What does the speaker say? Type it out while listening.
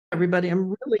Everybody.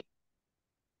 I'm really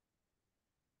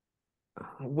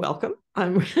welcome.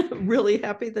 I'm really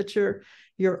happy that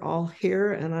you're all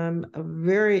here, and I'm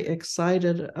very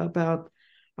excited about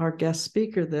our guest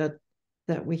speaker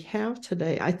that we have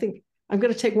today. I think I'm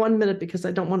going to take 1 minute because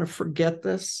I don't want to forget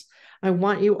this. I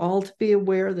want you all to be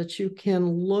aware that you can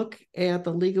look at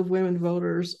the League of Women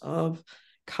Voters of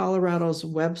Colorado's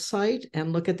website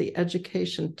and look at the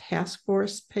Education Task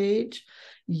Force page.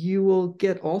 You will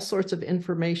get all sorts of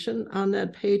information on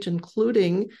that page,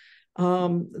 including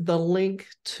the link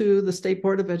to the State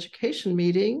Board of Education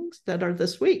meetings that are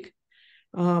this week.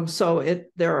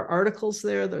 There are articles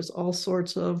there. There's all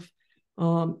sorts of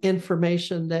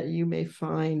information that you may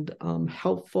find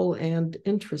helpful and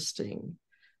interesting.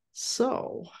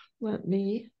 So give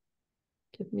me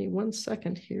 1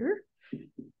 second here.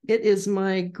 It is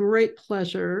my great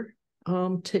pleasure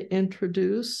to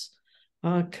introduce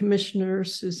Commissioner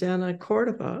Susana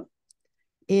Cordova.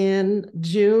 In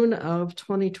June of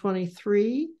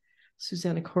 2023,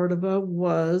 Susana Cordova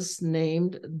was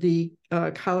named the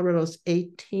Colorado's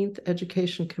 18th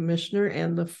Education Commissioner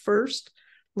and the first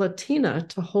Latina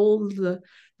to hold the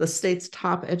state's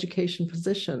top education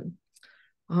position.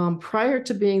 Prior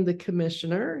to being the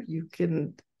commissioner, you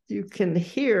can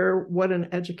hear what an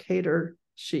educator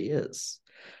she is,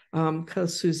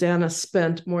 because Susana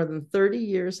spent more than 30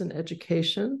 years in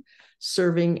education,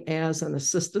 serving as an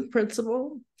assistant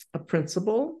principal, a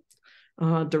principal,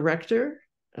 director,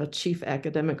 a chief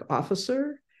academic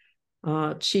officer,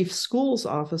 chief schools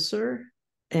officer,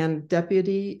 and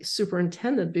deputy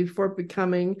superintendent before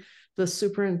becoming the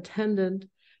superintendent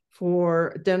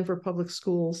for Denver Public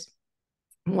Schools.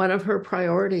 One of her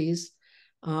priorities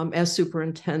as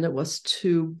superintendent was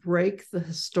to break the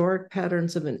historic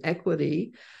patterns of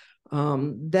inequity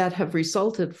that have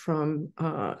resulted from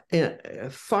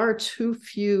far too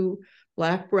few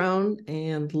Black, brown,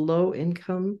 and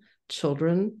low-income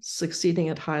children succeeding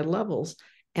at high levels,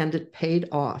 and it paid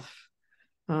off.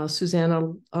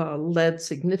 Susana led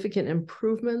significant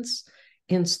improvements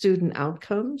in student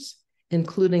outcomes,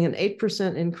 including an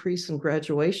 8% increase in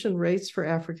graduation rates for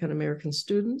African American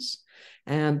students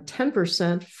and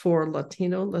 10% for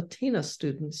Latina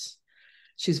students.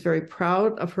 She's very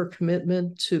proud of her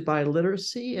commitment to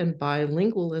biliteracy and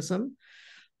bilingualism,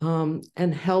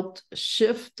 and helped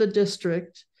shift the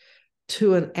district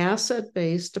to an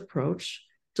asset-based approach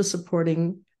to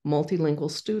supporting multilingual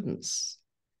students.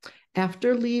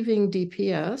 After leaving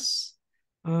DPS,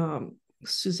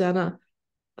 Susana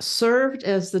served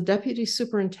as the deputy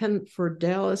superintendent for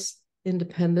Dallas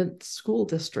Independent School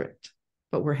District,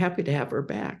 but we're happy to have her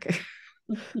back.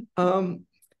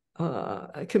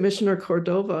 Commissioner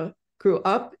Cordova grew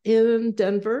up in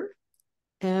Denver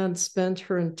and spent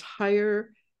her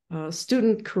entire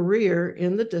student career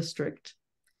in the district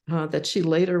that she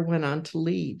later went on to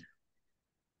lead.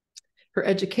 Her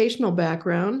educational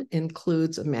background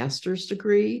includes a master's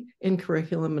degree in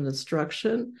curriculum and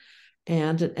instruction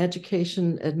and an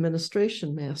education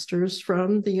administration master's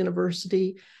from the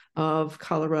University of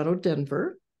Colorado,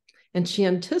 Denver. And she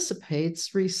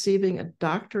anticipates receiving a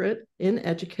doctorate in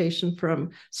education from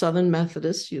Southern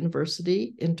Methodist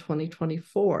University in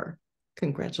 2024.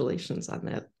 Congratulations on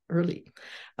that early.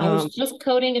 I was just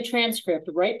coding a transcript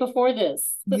right before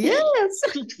this. Yes.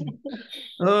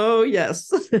 Oh, yes.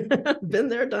 Been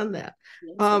there, done that.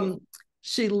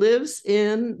 She lives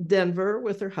in Denver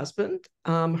with her husband.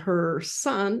 Her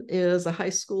son is a high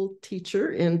school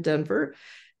teacher in Denver.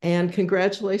 And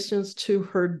congratulations to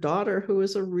her daughter, who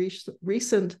is a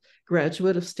recent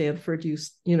graduate of Stanford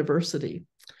University.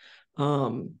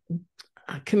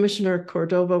 Commissioner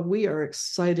Cordova, we are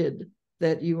excited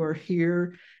that you are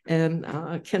here and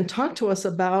can talk to us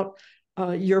about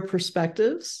your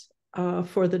perspectives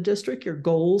for the district, your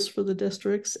goals for the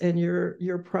districts, and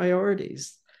your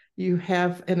priorities. You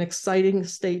have an exciting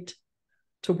state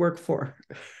to work for.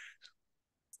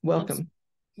 Welcome.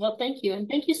 Well, thank you. And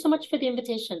thank you so much for the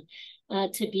invitation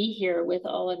to be here with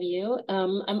all of you.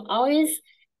 I'm always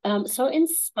so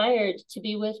inspired to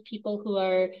be with people who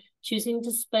are choosing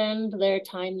to spend their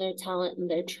time, their talent, and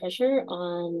their treasure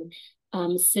on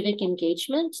civic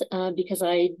engagement, because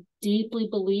I deeply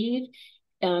believe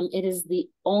it is the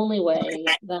only way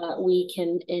that we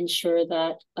can ensure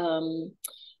that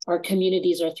our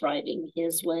communities are thriving,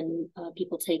 is when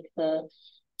people take the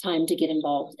time to get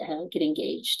involved, get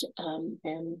engaged,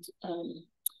 and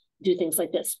do things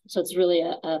like this. So it's really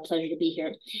a pleasure to be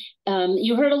here.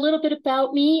 You heard a little bit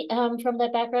about me from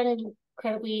that background. I'm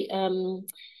incredibly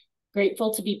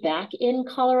grateful to be back in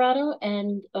Colorado,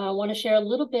 and want to share a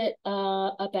little bit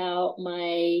about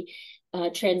my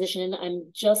transition. I'm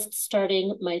just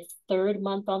starting my 3rd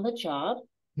month on the job.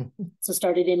 So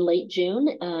started in late June.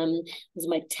 This is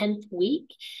my 10th week.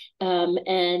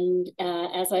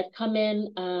 As I've come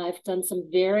in, I've done some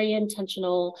very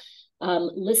intentional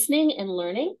listening and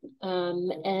learning.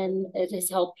 And it has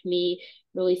helped me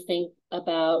really think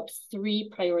about 3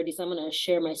 priorities. I'm going to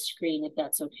share my screen if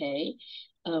that's okay,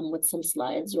 with some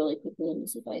slides really quickly. Let me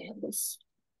see if I have this.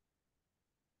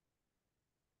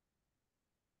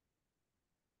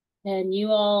 And you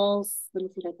all, let me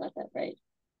see if I got that right.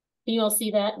 Can you all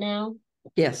see that now?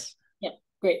 Yes. Yeah,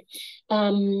 great.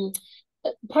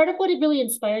 Part of what had really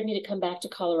inspired me to come back to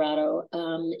Colorado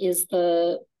is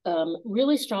the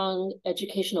really strong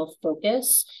educational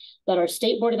focus that our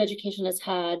State Board of Education has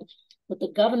had, what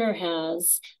the governor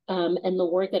has, and the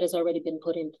work that has already been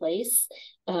put in place.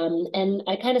 And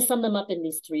I kind of sum them up in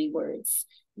these 3 words,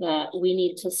 that we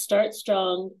need to start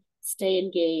strong, stay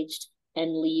engaged,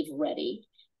 and leave ready.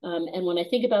 And when I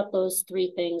think about those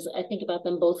 3 things, I think about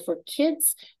them both for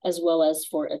kids as well as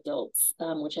for adults,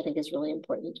 which I think is really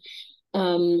important.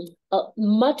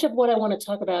 Much of what I want to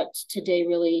talk about today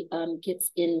really gets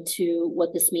into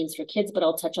what this means for kids, but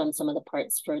I'll touch on some of the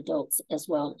parts for adults as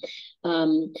well.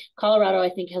 Colorado, I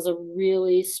think, has a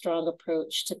really strong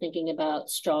approach to thinking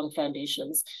about strong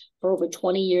foundations. For over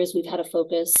 20 years, we've had a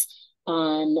focus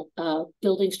on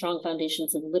building strong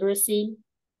foundations in literacy.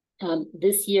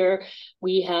 This year,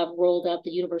 we have rolled out the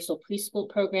Universal Preschool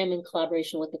Program in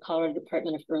collaboration with the Colorado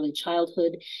Department of Early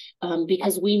Childhood,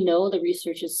 because we know the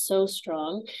research is so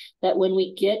strong that when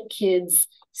we get kids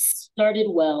started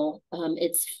well,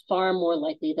 it's far more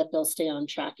likely that they'll stay on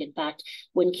track. In fact,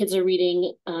 when kids are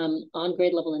reading on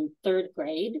grade level in 3rd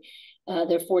grade,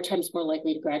 they're 4 times more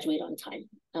likely to graduate on time.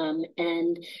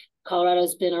 And Colorado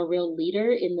has been a real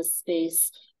leader in the space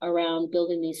around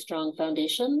building these strong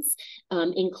foundations,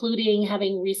 including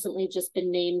having recently just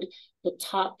been named the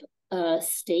top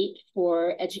state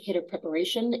for educator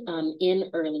preparation in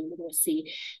early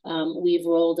literacy. We've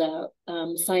rolled out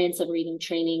science and reading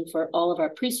training for all of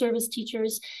our pre-service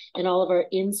teachers and all of our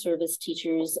in-service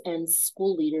teachers and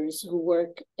school leaders who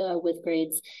work with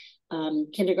grades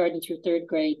kindergarten through 3rd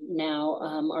grade now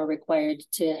are required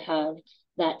to have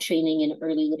that training in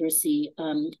early literacy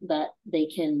that they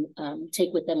can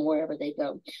take with them wherever they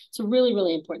go. So really,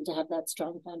 really important to have that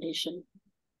strong foundation.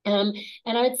 And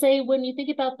I would say when you think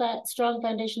about that strong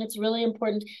foundation, it's really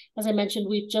important. As I mentioned,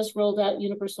 we've just rolled out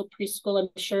Universal Preschool. I'm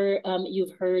sure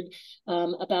you've heard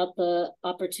about the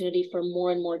opportunity for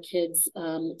more and more kids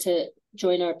to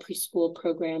join our preschool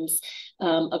programs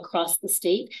across the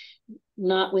state,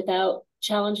 not without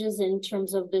challenges in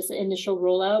terms of this initial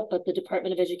rollout, but the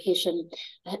Department of Education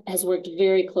has worked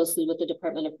very closely with the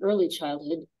Department of Early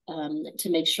Childhood to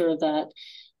make sure that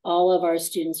all of our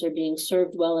students are being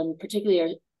served well, and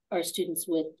particularly our students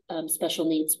with special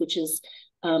needs, which is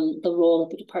the role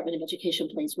that the Department of Education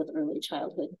plays with early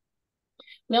childhood.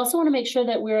 We also want to make sure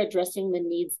that we're addressing the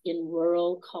needs in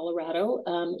rural Colorado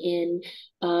in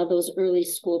those early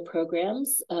school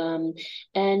programs.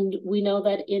 And we know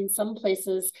that in some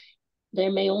places, there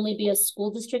may only be a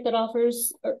school district that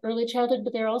offers early childhood,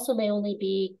 but there also may only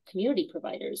be community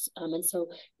providers. And so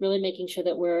really making sure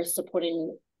that we're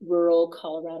supporting rural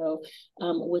Colorado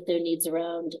with their needs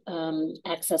around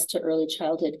access to early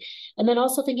childhood. And then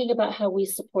also thinking about how we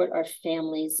support our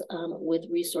families with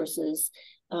resources,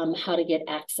 how to get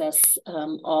access,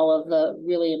 all of the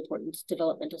really important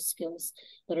developmental skills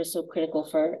that are so critical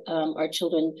for our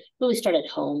children really start at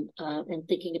home and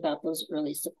thinking about those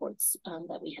early supports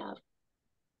that we have.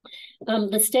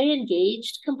 The stay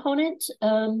engaged component,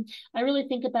 I really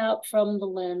think about from the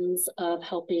lens of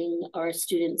helping our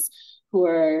students who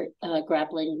are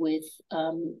grappling with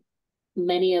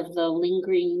many of the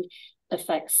lingering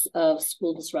effects of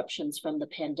school disruptions from the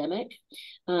pandemic.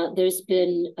 There's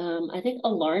been, I think,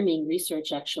 alarming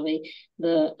research, actually.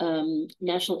 The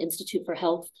National Institute for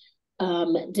Health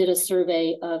did a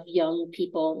survey of young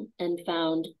people and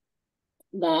found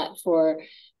that for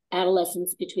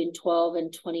adolescents between 12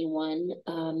 and 21,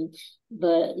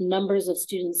 the numbers of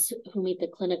students who meet the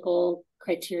clinical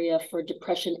criteria for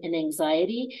depression and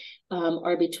anxiety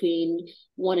are between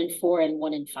 1 in 4 and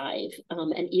 1 in 5,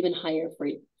 and even higher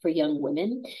for young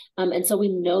women. And so we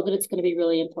know that it's going to be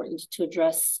really important to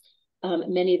address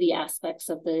many of the aspects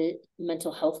of the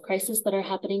mental health crisis that are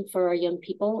happening for our young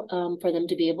people, for them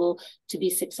to be able to be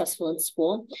successful in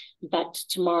school. In fact,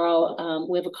 tomorrow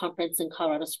we have a conference in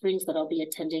Colorado Springs that I'll be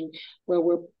attending where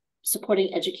we're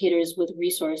supporting educators with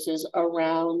resources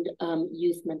around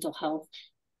youth mental health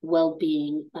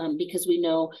well-being, because we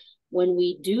know when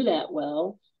we do that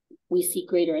well, we see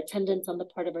greater attendance on the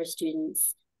part of our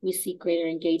students, we see greater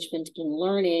engagement in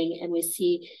learning, and we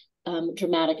see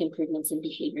dramatic improvements in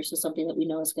behavior. So something that we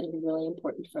know is going to be really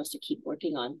important for us to keep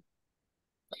working on.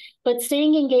 But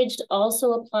staying engaged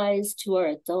also applies to our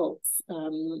adults.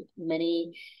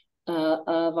 Many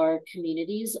of our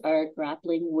communities are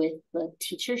grappling with the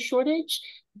teacher shortage,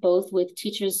 both with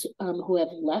teachers who have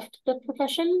left the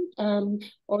profession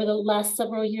over the last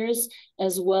several years,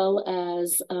 as well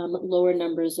as lower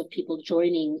numbers of people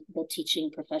joining the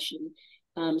teaching profession.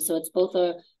 So it's both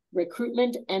a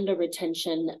recruitment and a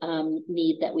retention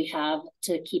need that we have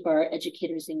to keep our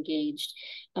educators engaged.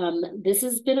 This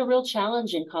has been a real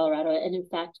challenge in Colorado. And in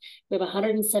fact, we have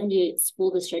 178 school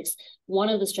districts. One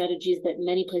of the strategies that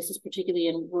many places, particularly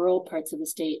in rural parts of the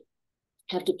state,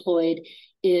 have deployed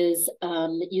is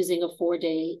using a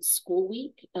 4-day school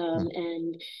week.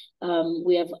 And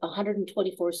we have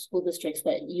 124 school districts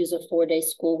that use a 4-day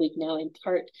school week now, in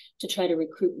part to try to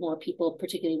recruit more people,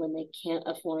 particularly when they can't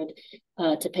afford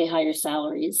to pay higher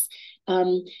salaries.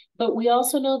 But we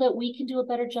also know that we can do a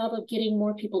better job of getting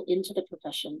more people into the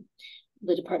profession.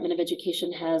 The Department of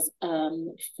Education has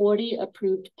 40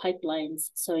 approved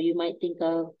pipelines. So you might think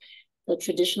of the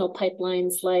traditional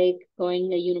pipelines like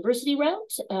going a university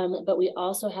route, but we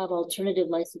also have alternative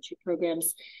licensure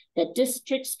programs that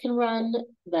districts can run,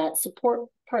 that support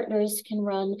partners can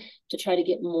run to try to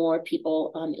get more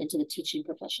people into the teaching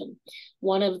profession.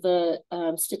 One of the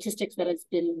statistics that has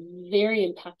been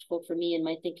very impactful for me in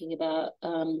my thinking about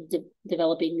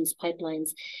developing these pipelines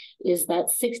is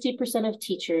that 60% of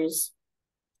teachers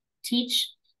teach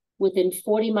within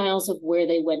 40 miles of where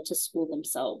they went to school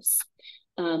themselves.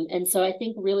 And so I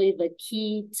think really the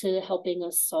key to helping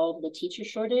us solve the teacher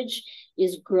shortage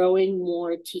is growing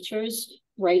more teachers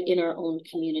right in our own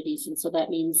communities. And so that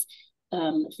means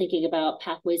thinking about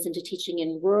pathways into teaching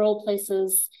in rural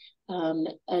places,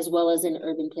 as well as in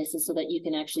urban places, so that you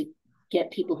can actually get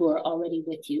people who are already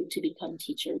with you to become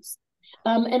teachers.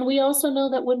 And we also know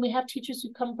that when we have teachers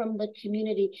who come from the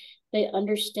community, they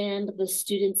understand the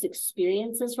students'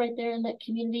 experiences right there in that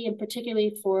community, and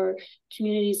particularly for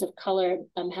communities of color,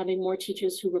 having more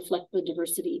teachers who reflect the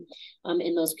diversity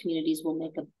in those communities will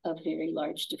make a very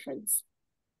large difference.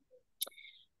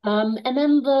 And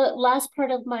then the last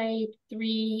part of my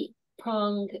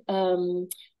three-pronged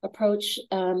approach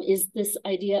is this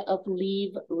idea of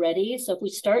leave ready. So if we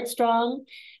start strong,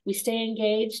 we stay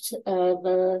engaged,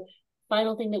 the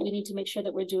final thing that we need to make sure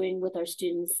that we're doing with our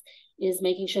students is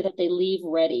making sure that they leave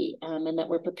ready and that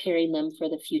we're preparing them for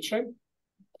the future.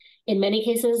 In many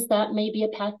cases, that may be a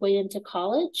pathway into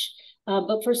college,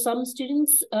 but for some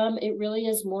students, it really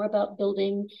is more about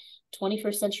building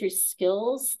 21st century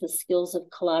skills, the skills of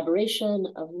collaboration,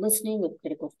 of listening, of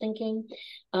critical thinking,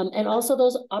 and also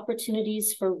those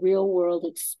opportunities for real world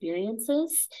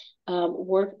experiences,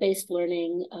 work-based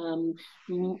learning,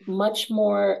 much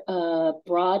more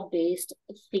broad-based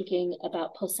thinking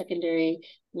about post-secondary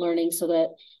learning, so that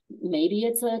maybe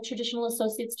it's a traditional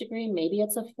associate's degree, maybe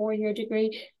it's a 4-year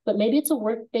degree, but maybe it's a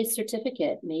work-based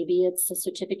certificate, maybe it's a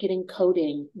certificate in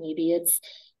coding, maybe it's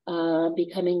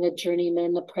becoming a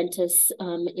journeyman apprentice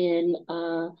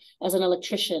as an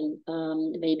electrician.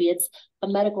 Maybe it's a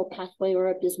medical pathway or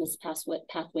a business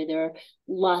pathway. There are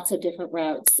lots of different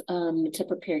routes to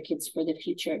prepare kids for the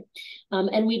future.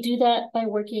 And we do that by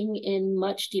working in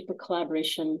much deeper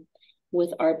collaboration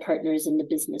with our partners in the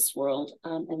business world,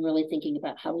 and really thinking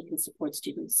about how we can support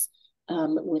students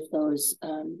with those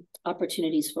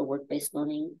opportunities for work-based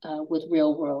learning with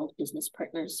real-world business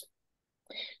partners.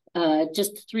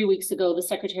 Just 3 weeks ago, the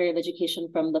Secretary of Education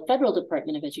from the Federal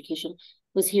Department of Education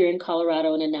was here in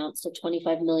Colorado and announced a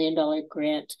 $25 million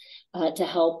grant to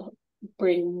help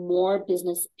bring more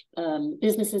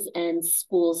businesses and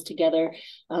schools together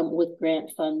with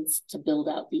grant funds to build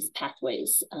out these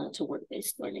pathways to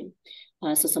work-based learning.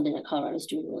 So something that Colorado is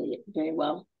doing really very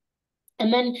well.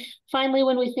 And then finally,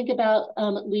 when we think about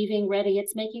leaving ready,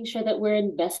 it's making sure that we're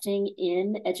investing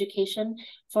in education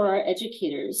for our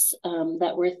educators,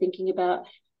 that we're thinking about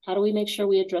how do we make sure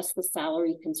we address the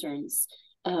salary concerns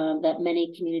that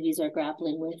many communities are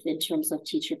grappling with in terms of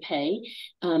teacher pay,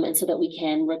 and so that we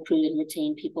can recruit and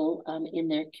retain people in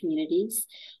their communities.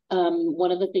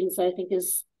 One of the things that I think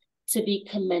is to be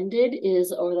commended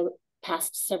is over the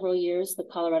past several years, the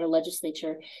Colorado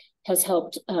legislature has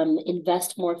helped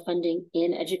invest more funding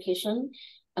in education.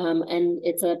 And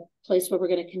it's a place where we're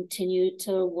going to continue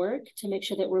to work to make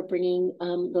sure that we're bringing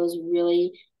those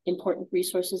really important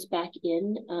resources back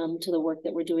in to the work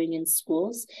that we're doing in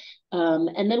schools.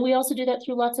 And then we also do that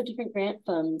through lots of different grant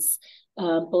funds,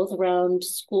 both around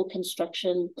school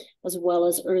construction, as well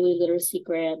as early literacy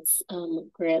grants,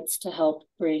 grants to help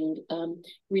bring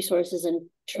resources and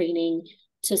training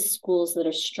to schools that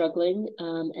are struggling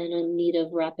and in need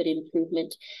of rapid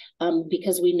improvement,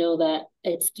 because we know that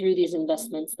it's through these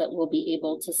investments that we'll be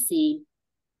able to see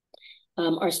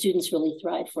our students really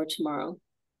thrive for tomorrow.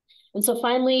 And so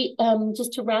finally,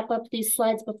 just to wrap up these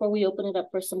slides before we open it up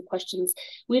for some questions,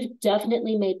 we've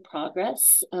definitely made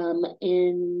progress.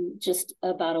 In just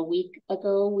about a week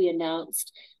ago, we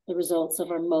announced the results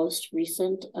of our most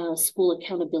recent school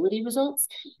accountability results.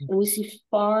 And we see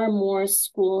far more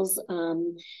schools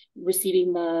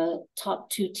receiving the top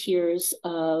 2 tiers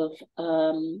of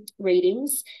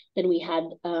ratings than we had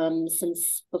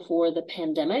since before the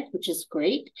pandemic, which is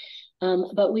great.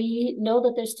 But we know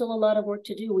that there's still a lot of work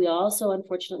to do. We also,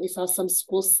 unfortunately, saw some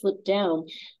schools slip down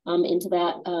into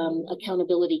that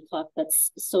accountability clock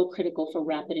that's so critical for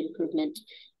rapid improvement,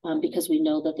 because we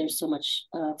know that there's so much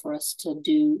for us to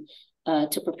do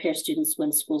to prepare students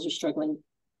when schools are struggling.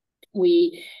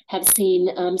 We have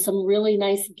seen some really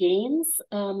nice gains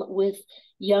with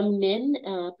young men,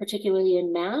 particularly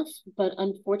in math, but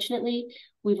unfortunately,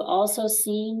 we've also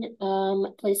seen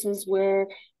places where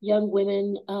young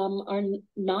women are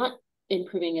not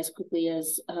improving as quickly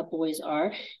as boys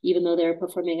are, even though they're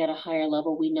performing at a higher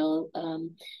level. We know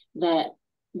that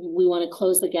we want to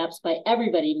close the gaps by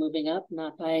everybody moving up,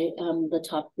 not by the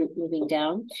top group moving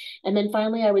down. And then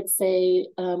finally, I would say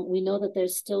we know that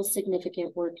there's still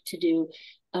significant work to do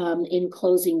in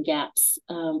closing gaps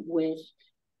with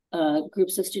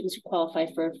groups of students who qualify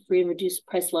for free and reduced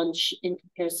price lunch in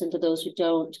comparison to those who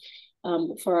don't,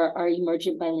 for our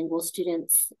emergent bilingual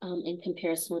students in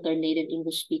comparison with our native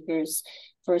English speakers,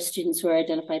 for students who are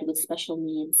identified with special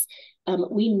needs.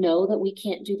 We know that we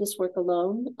can't do this work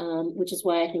alone, which is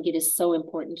why I think it is so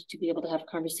important to be able to have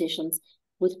conversations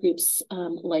with groups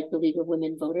like the League of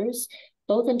Women Voters,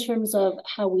 both in terms of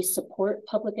how we support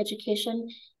public education,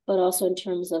 but also in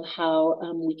terms of how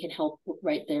we can help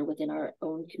right there within our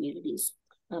own communities,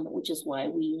 which is why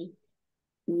we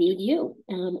need you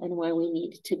and why we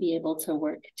need to be able to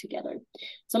work together.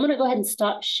 So I'm going to go ahead and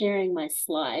stop sharing my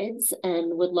slides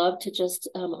and would love to just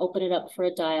open it up for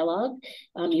a dialogue.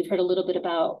 You've heard a little bit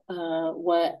about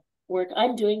what work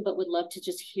I'm doing, but would love to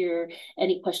just hear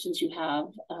any questions you have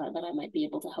that I might be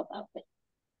able to help out with.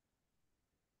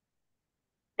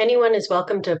 Anyone is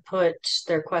welcome to put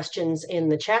their questions in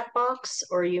the chat box,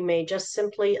 or you may just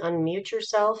simply unmute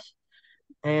yourself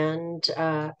and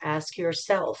ask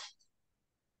yourself.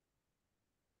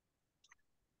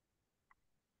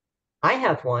 I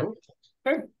have one.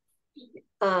 Sure.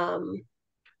 A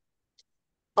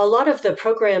lot of the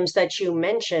programs that you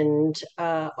mentioned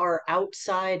are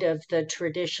outside of the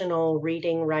traditional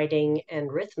reading, writing, and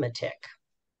arithmetic.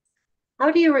 How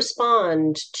do you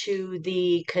respond to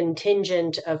the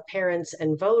contingent of parents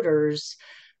and voters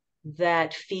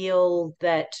that feel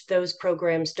that those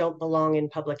programs don't belong in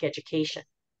public education?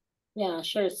 Yeah,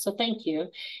 sure. So thank you.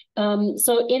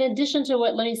 So in addition to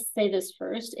what, let me say this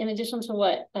first, in addition to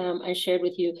what I shared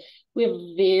with you, we have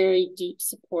very deep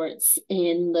supports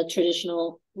in the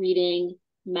traditional reading,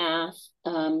 math.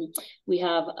 We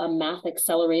have a math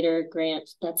accelerator grant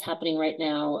that's happening right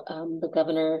now. The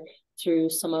governor, through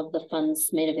some of the funds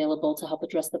made available to help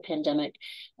address the pandemic,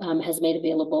 has made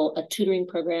available a tutoring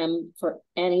program for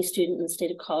any student in the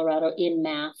state of Colorado in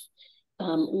math.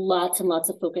 Lots and lots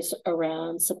of focus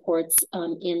around supports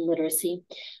in literacy.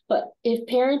 But if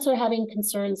parents are having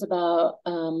concerns about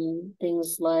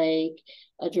things like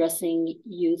addressing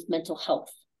youth mental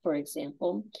health, for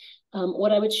example,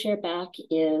 what I would share back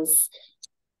is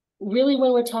really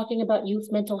when we're talking about youth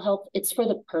mental health, it's for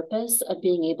the purpose of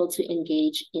being able to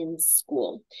engage in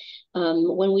school.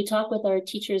 When we talk with our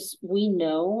teachers, we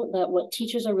know that what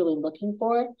teachers are really looking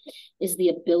for is the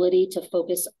ability to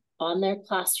focus on their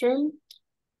classroom,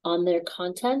 on their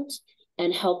content,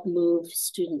 and help move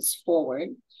students forward.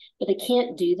 But they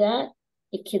can't do that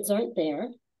if kids aren't there.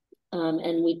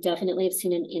 And we definitely have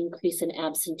seen an increase in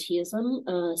absenteeism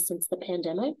since the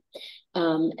pandemic.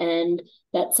 And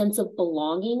that sense of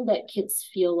belonging that kids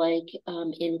feel like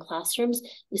in classrooms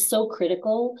is so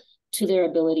critical to their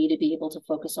ability to be able to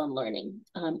focus on learning.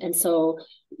 And so,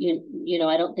 you know,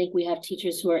 I don't think we have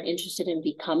teachers who are interested in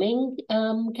becoming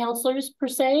counselors per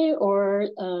se, or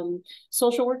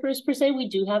social workers per se. We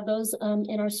do have those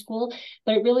in our school,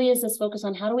 but it really is this focus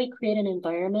on how do we create an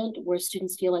environment where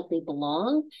students feel like they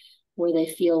belong, where they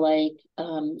feel like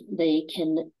they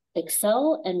can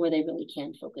excel, and where they really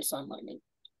can focus on learning.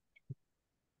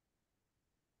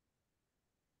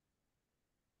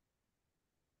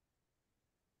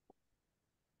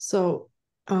 So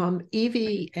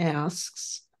Evie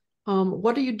asks,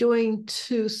 what are you doing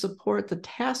to support the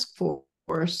task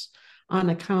force on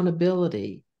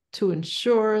accountability to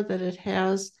ensure that it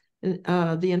has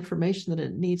the information that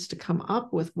it needs to come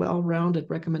up with well-rounded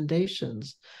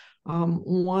recommendations.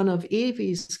 One of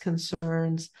Evie's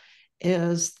concerns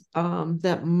is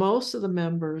that most of the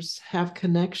members have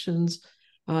connections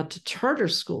to charter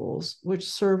schools, which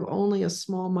serve only a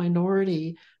small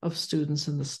minority of students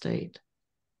in the state.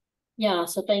 Yeah,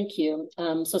 so thank you.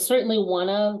 So certainly one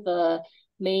of the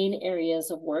main areas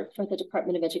of work for the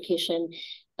Department of Education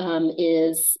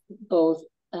is both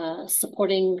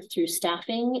supporting through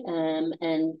staffing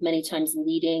and many times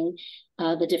leading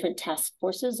the different task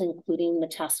forces, including the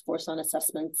Task Force on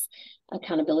Assessments,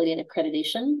 Accountability, and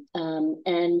Accreditation.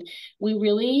 And we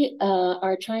really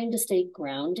are trying to stay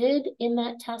grounded in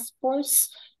that task force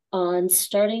on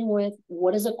starting with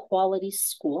what is a quality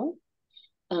school?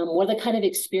 What are the kind of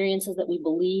experiences that we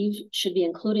believe should be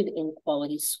included in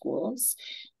quality schools?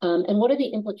 And what are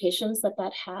the implications that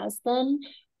that has then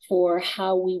for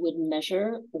how we would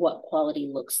measure what quality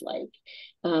looks like?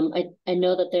 I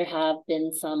know that there have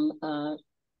been some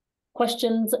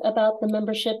questions about the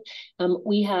membership.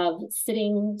 We have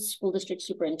sitting school district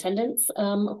superintendents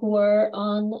who are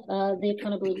on the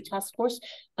accountability task force.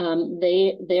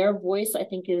 Their voice, I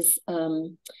think, is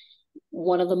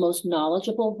one of the most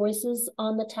knowledgeable voices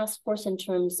on the task force in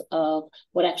terms of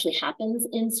what actually happens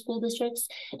in school districts.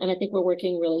 And I think we're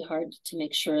working really hard to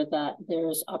make sure that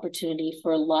there's opportunity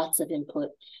for lots of input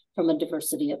from a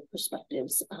diversity of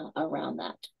perspectives around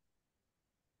that.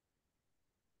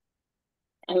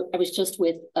 I was just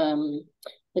with the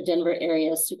Denver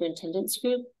area superintendent's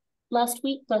group last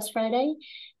Friday.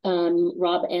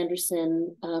 Rob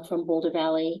Anderson from Boulder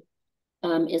Valley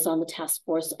is on the task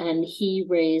force, and he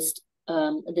raised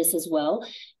this as well.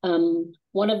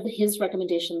 One of his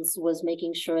recommendations was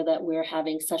making sure that we're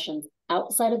having sessions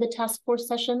outside of the task force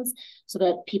sessions so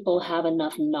that people have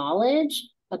enough knowledge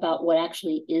about what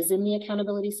actually is in the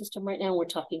accountability system right now. We're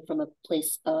talking from a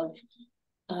place of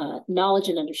knowledge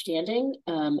and understanding,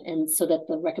 and so that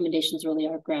the recommendations really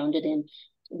are grounded in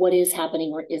what is happening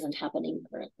or isn't happening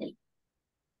currently.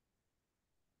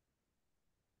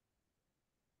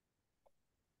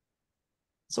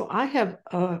 So I have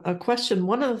a question.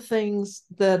 One of the things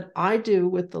that I do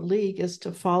with the league is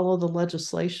to follow the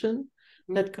legislation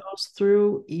that goes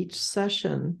through each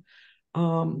session,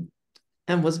 and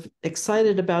was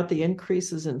excited about the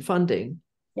increases in funding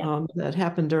that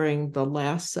happened during the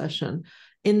last session.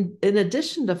 In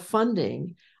addition to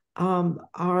funding,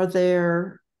 are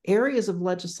there areas of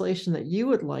legislation that you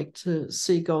would like to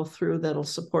see go through that'll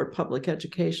support public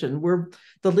education?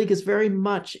 The league is very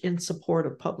much in support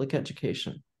of public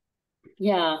education.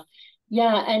 Yeah.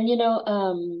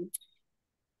 And,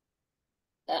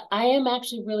 I am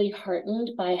actually really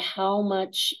heartened by how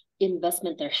much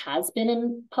investment there has been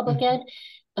in public ed.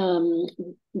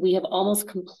 We have almost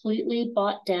completely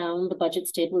bought down the budget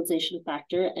stabilization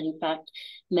factor. And in fact,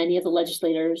 many of the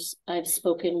legislators I've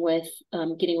spoken with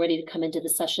getting ready to come into the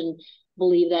session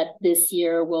believe that this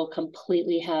year will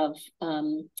completely have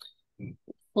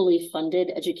fully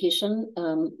funded education.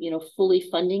 Fully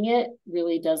funding it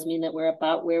really does mean that we're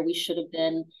about where we should have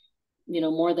been,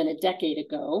 more than a decade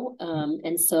ago.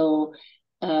 And so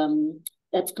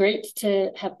that's great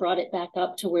to have brought it back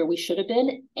up to where we should have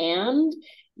been. And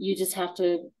you just have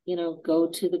to, go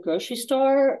to the grocery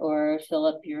store or fill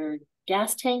up your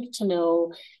gas tank to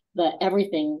know that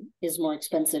everything is more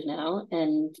expensive now.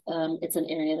 And it's an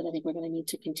area that I think we're going to need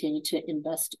to continue to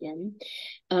invest in.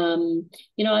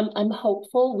 I'm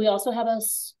hopeful. We also have a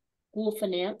school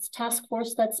finance task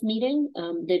force that's meeting.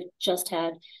 They've just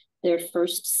had their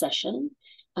first session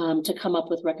to come up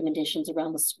with recommendations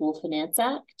around the School Finance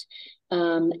Act.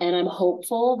 And I'm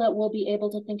hopeful that we'll be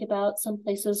able to think about some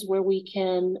places where we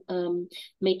can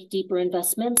make deeper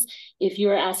investments. If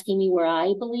you're asking me where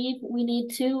I believe we need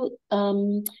to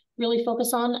really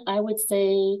focus on, I would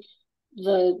say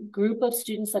the group of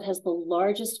students that has the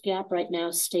largest gap right now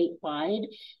statewide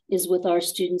is with our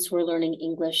students who are learning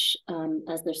English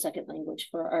as their second language,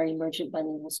 for our emergent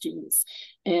bilingual students.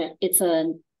 And it's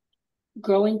a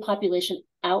growing population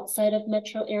outside of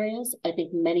metro areas. I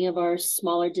think many of our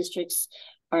smaller districts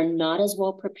are not as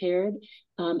well prepared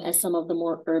as some of the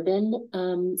more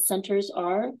urban centers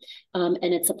are. And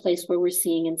it's a place where we're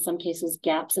seeing, in some cases,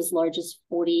 gaps as large as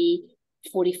 40,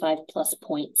 45 plus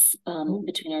points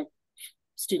between our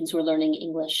students who are learning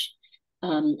English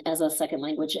as a second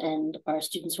language and our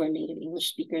students who are native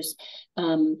English speakers.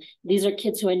 These are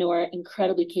kids who I know are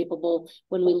incredibly capable.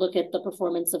 When we look at the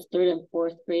performance of third and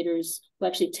fourth graders who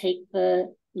actually take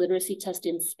the literacy test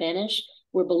in Spanish,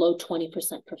 we're below 20%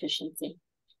 proficiency.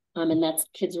 And that's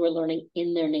kids who are learning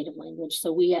in their native language.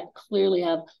 So we clearly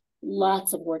have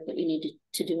lots of work that we need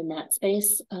to do in that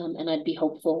space. And I'd be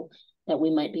hopeful we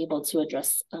might be able to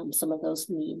address some of those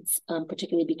needs,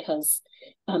 particularly because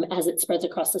as it spreads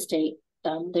across the state,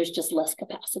 there's just less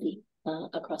capacity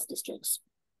across districts.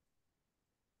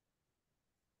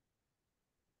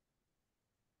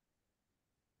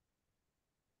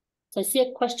 So I see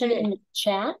a question in the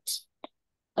chat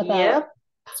about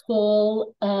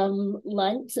school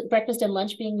lunch, breakfast and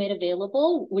lunch being made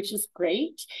available, which is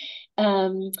great.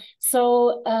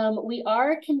 So we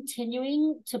are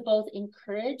continuing to both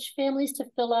encourage families to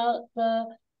fill out the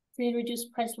free and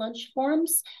reduced price lunch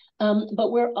forms,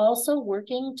 but we're also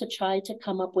working to try to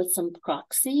come up with some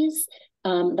proxies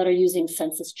that are using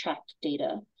census tract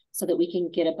data so that we can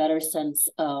get a better sense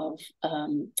of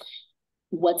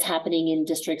what's happening in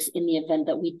districts in the event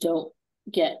that we don't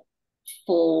get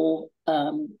full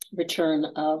return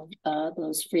of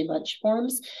those free lunch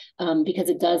forms, because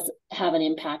it does have an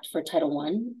impact for Title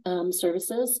I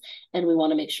services. And we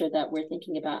want to make sure that we're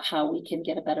thinking about how we can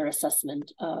get a better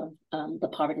assessment of the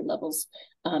poverty levels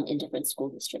in different school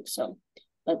districts. So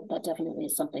that definitely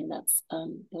is something that's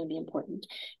going to be important.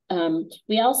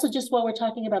 We also, just while we're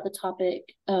talking about the topic,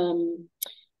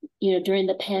 during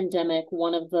the pandemic,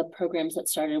 one of the programs that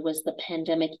started was the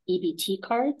pandemic EBT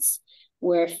cards,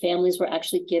 where families were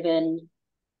actually given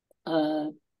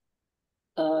like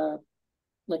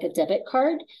a debit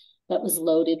card that was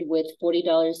loaded with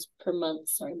 $40 per month.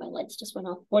 Sorry, my lights just went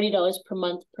off. $40 per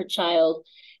month per child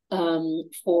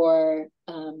for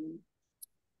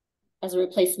as a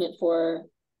replacement for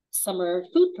summer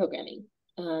food programming.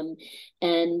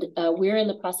 And we're in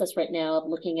the process right now of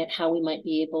looking at how we might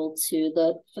be able to,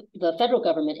 the federal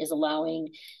government is allowing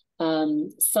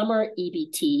summer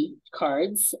EBT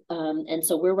cards. And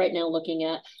so we're right now looking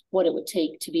at what it would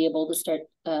take to be able to start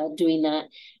doing that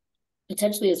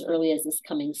potentially as early as this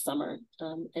coming summer,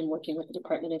 and working with the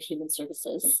Department of Human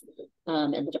Services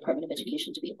and the Department of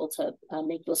Education to be able to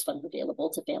make those funds available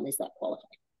to families that qualify.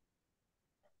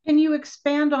 Can you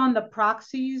expand on the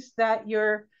proxies that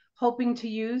you're hoping to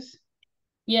use?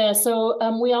 Yeah, so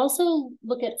we also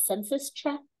look at census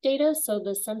tract data. So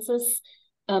the census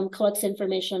collects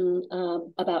information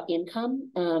about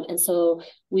income. And so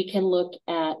we can look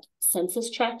at census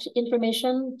tract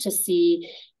information to see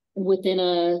within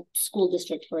a school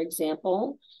district, for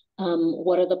example,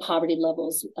 what are the poverty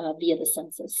levels via the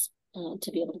census,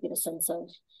 to be able to get a sense of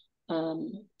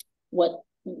what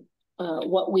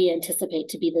we anticipate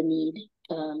to be the need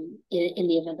in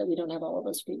the event that we don't have all of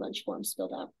those free lunch forms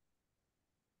filled out.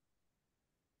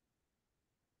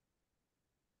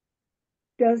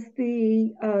 Does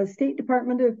the State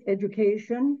Department of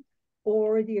Education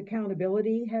or the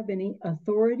accountability have any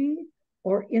authority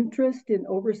or interest in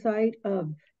oversight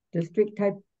of district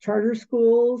type charter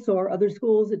schools or other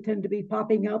schools that tend to be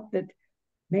popping up that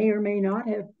may or may not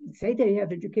have, say they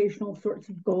have educational sorts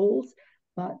of goals,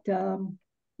 but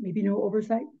maybe no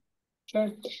oversight? Sure.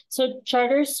 So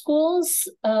charter schools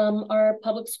are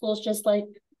public schools just like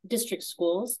district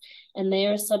schools, and they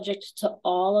are subject to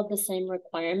all of the same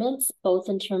requirements, both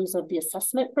in terms of the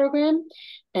assessment program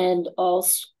and all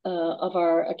of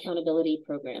our accountability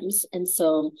programs. And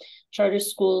so charter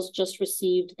schools just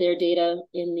received their data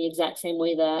in the exact same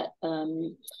way that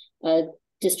a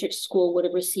district school would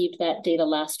have received that data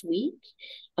last week.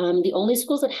 The only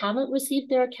schools that haven't received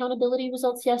their accountability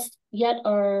results yet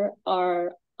are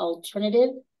alternative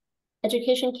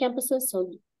education campuses,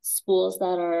 so schools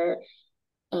that are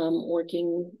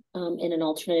working in an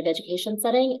alternative education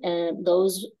setting, and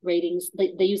those ratings,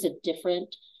 they use a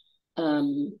different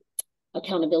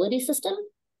accountability system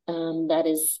that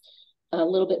is a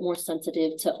little bit more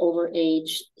sensitive to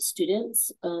overage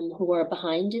students who are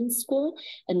behind in school,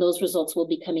 and those results will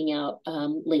be coming out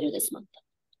later this month.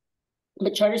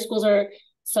 But charter schools are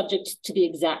subject to the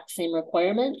exact same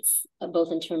requirements,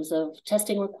 both in terms of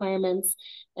testing requirements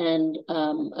and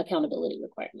accountability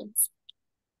requirements.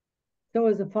 So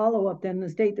as a follow-up, then the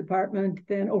State Department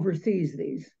then oversees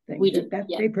these things. We do,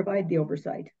 yeah. They provide the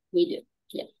oversight. We do,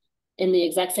 yeah. In the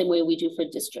exact same way we do for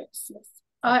districts, yes.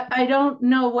 I don't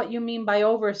know what you mean by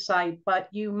oversight, but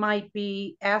you might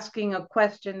be asking a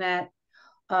question that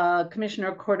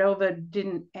Commissioner Cordova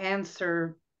didn't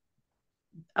answer.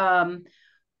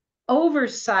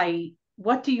 Oversight,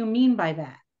 what do you mean by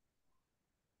that?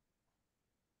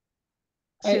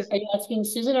 Are you asking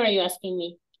Susan or are you asking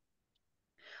me?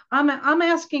 I'm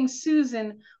asking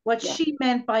Susan what she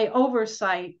meant by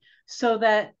oversight, so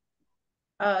that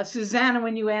Susana,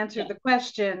 when you answered the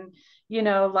question, you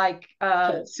know, like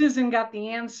sure. Susan got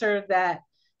the answer that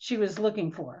she was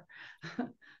looking for.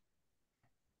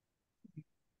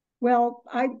 Well,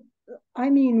 I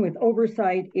mean with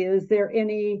oversight, is there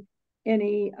any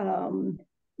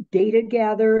data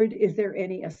gathered? Is there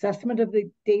any assessment of the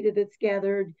data that's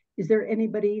gathered? Is there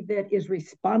anybody that is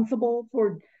responsible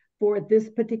for this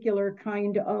particular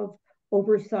kind of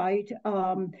oversight?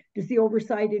 Does the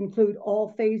oversight include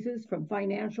all phases from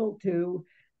financial to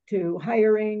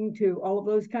hiring to all of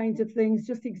those kinds of things?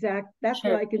 That's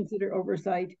Sure. what I consider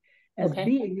oversight as Okay.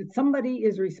 being, that somebody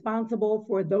is responsible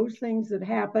for those things that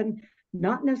happen,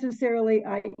 not necessarily,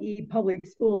 i.e. public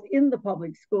schools in the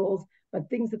public schools, but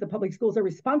things that the public schools are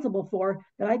responsible for,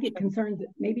 that I get concerned that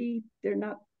maybe they're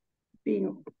not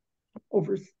being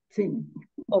overseen.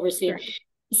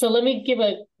 So let me give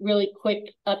a really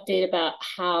quick update about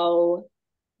how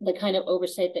the kind of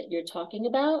oversight that you're talking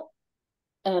about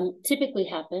typically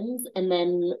happens, and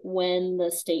then when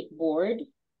the state board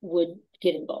would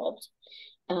get involved.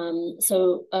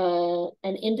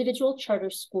 An individual charter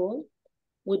school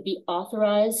would be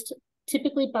authorized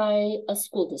typically by a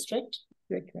school district.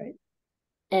 Okay.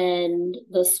 And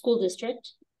the school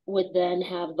district would then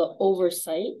have the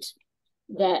oversight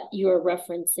that you're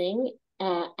referencing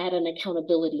at an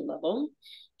accountability level.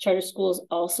 Charter schools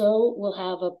also will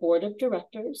have a board of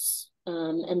directors,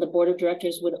 and the board of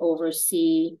directors would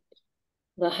oversee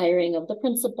the hiring of the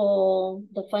principal,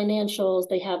 the financials.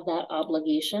 They have that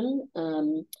obligation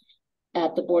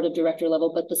at the board of director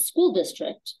level, but the school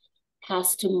district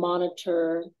has to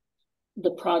monitor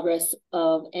the progress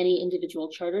of any individual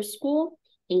charter school,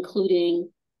 including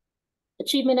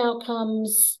achievement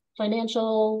outcomes,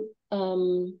 financial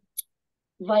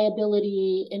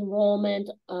viability, enrollment,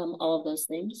 all of those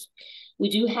things. We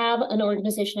do have an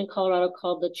organization in Colorado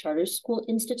called the Charter School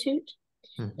Institute.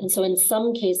 And so in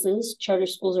some cases, charter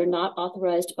schools are not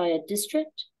authorized by a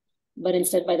district, but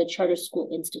instead by the Charter School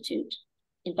Institute.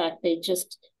 In fact, they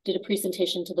just did a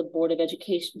presentation to the Board of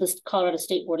Education, the Colorado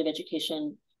State Board of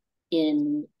Education,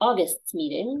 in August's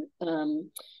meeting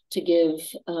to give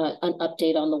an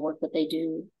update on the work that they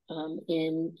do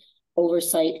in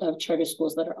oversight of charter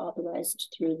schools that are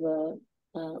authorized through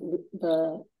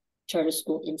the Charter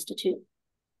School Institute.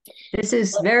 This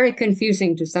is very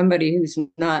confusing to somebody who's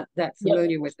not that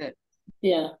familiar with it.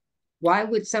 Yeah. Why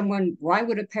would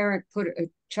a parent put a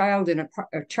child in a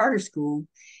charter school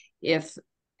if,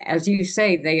 as you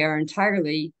say, they are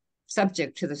entirely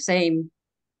subject to the same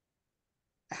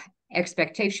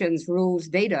expectations, rules,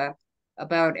 data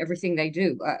about everything they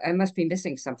do? I must be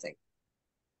missing something.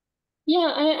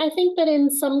 Yeah, I think that in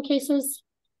some cases,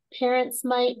 parents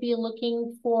might be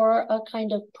looking for a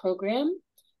kind of program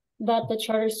that the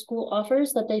charter school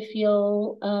offers that they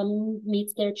feel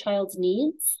meets their child's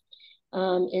needs.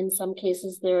 In some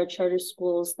cases, there are charter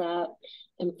schools that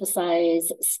emphasize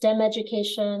STEM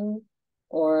education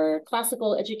or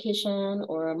classical education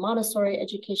or Montessori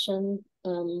education.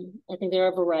 I think there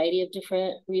are a variety of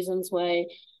different reasons why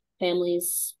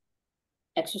families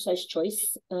exercise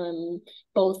choice,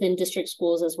 both in district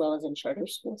schools as well as in charter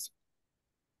schools.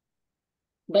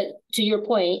 But to your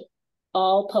point,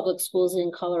 all public schools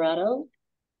in Colorado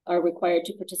are required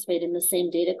to participate in the same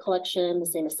data collection, the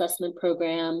same assessment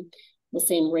program, the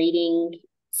same rating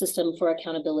system for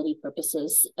accountability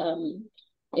purposes,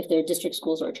 if they're district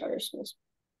schools or charter schools.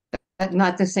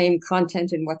 Not the same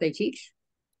content in what they teach?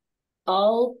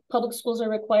 All public schools are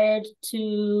required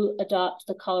to adopt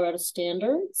the Colorado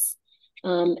standards.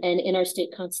 And in our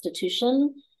state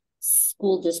constitution,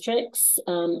 school districts,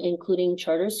 including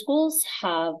charter schools,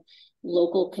 have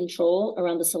local control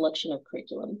around the selection of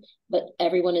curriculum, but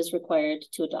everyone is required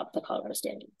to adopt the Colorado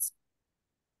standards.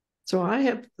 So I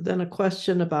have then a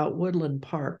question about Woodland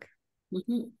Park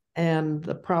and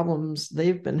the problems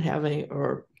they've been having,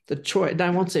 or the choice,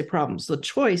 I won't say problems, the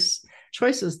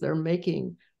choices they're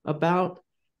making about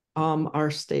our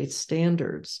state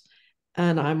standards.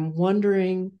 And I'm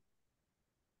wondering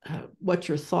what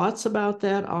your thoughts about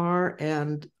that are,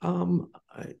 and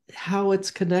how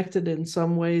it's connected in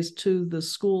some ways to the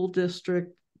school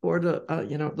district board,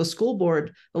 the school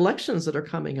board elections that are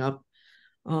coming up,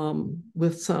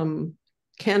 with some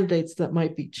candidates that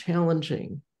might be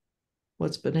challenging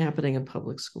what's been happening in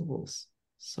public schools.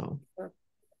 So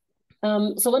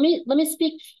let me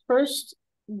speak first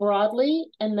broadly,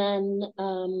 and then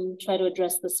try to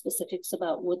address the specifics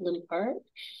about Woodland Park.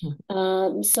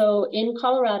 So in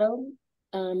Colorado,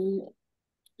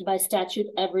 by statute,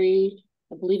 every,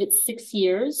 I believe it's 6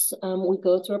 years, we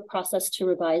go through a process to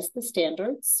revise the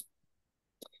standards.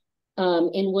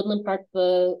 In Woodland Park,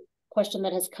 the question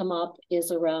that has come up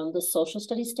is around the social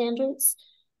studies standards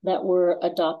that were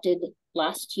adopted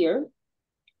last year.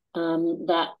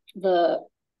 That the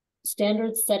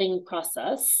standard setting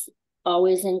process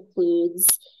always includes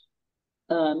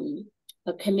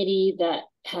a committee that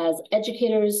has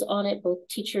educators on it, both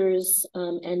teachers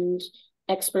and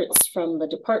experts from the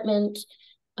department.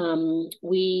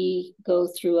 We go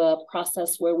through a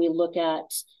process where we look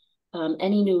at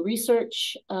any new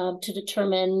research to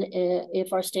determine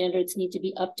if our standards need to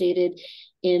be updated.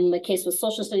 In the case with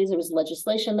social studies, there was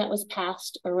legislation that was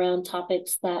passed around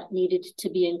topics that needed to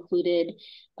be included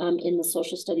in the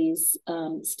social studies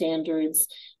standards.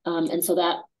 And so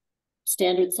that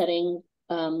standard setting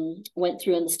went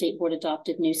through and the state board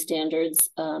adopted new standards.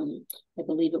 I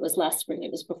believe it was last spring.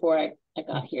 It was before I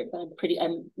got here, but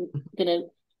I'm gonna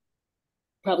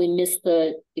probably miss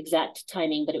the exact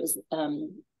timing, but it was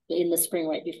in the spring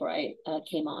right before I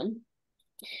came on.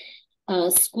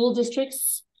 School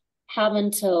districts have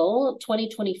until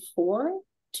 2024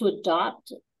 to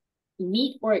adopt,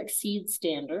 meet or exceed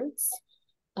standards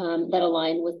that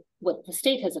align with what the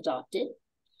state has adopted.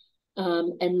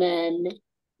 And then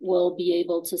we'll be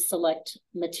able to select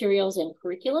materials and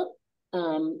curriculum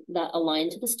that align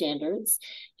to the standards.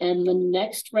 And the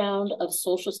next round of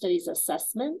social studies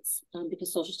assessments,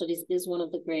 because social studies is one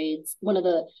of the grades, one of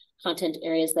the content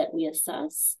areas that we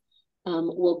assess,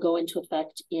 will go into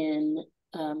effect in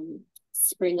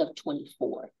spring of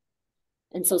 24.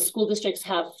 And so school districts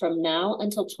have from now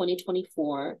until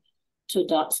 2024 to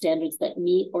adopt standards that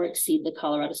meet or exceed the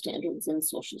Colorado standards in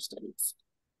social studies.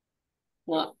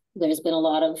 Now, there's been a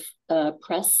lot of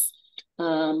press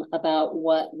about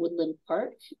what Woodland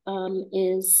Park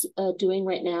is doing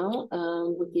right now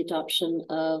with the adoption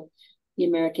of the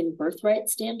American Birthright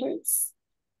Standards.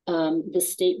 The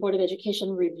State Board of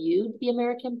Education reviewed the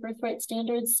American Birthright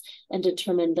Standards and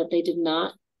determined that they did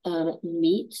not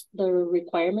meet the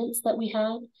requirements that we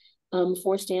had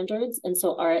for standards. And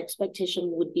so our expectation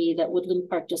would be that Woodland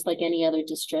Park, just like any other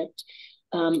district,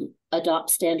 adopt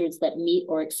standards that meet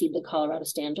or exceed the Colorado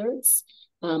standards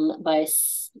by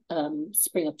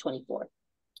spring of 24,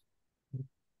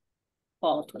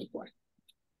 fall of 24.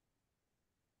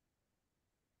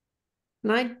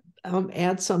 And I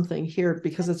add something here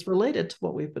because it's related to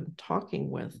what we've been talking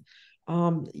with.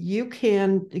 You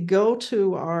can go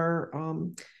to our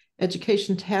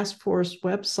Education Task Force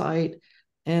website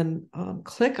and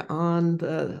click on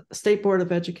the State Board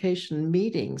of Education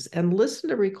meetings and listen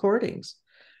to recordings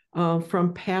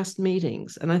from past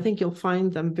meetings. And I think you'll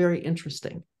find them very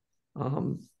interesting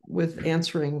with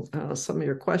answering some of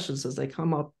your questions as they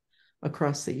come up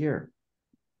across the year.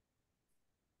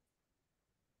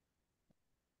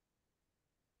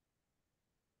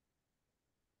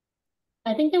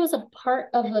 I think there was a part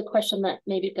of the question that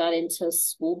maybe got into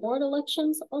school board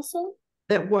elections also.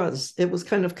 It was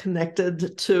kind of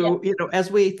connected to, you know, as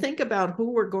we think about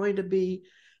who we're going to be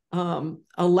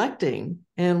electing,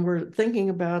 and we're thinking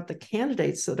about the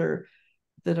candidates that are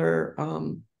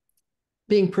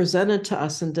being presented to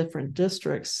us in different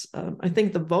districts. I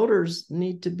think the voters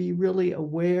need to be really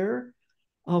aware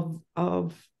of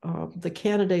the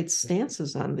candidates'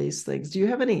 stances on these things. Do you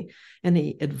have any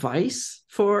advice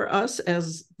for us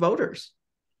as voters?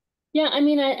 Yeah, I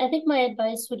mean, I think my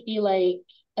advice would be like,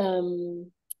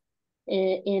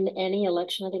 in any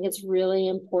election, I think it's really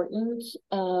important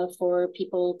for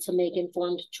people to make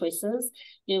informed choices.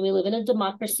 You know, we live in a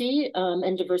democracy,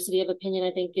 and diversity of opinion,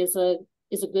 I think, is a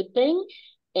good thing.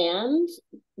 And,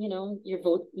 you know, your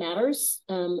vote matters.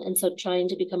 And so trying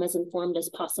to become as informed as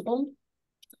possible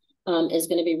is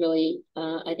going to be really,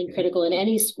 I think, critical in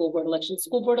any school board election.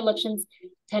 School board elections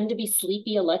tend to be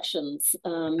sleepy elections,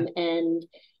 and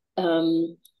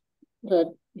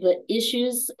the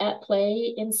issues at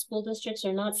play in school districts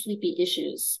are not sleepy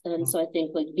issues. And so I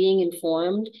think like being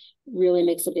informed really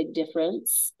makes a big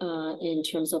difference in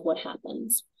terms of what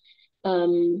happens.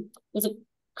 There's a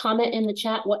comment in the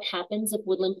chat: what happens if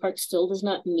Woodland Park still does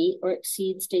not meet or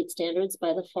exceed state standards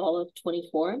by the fall of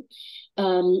 24?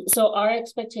 So our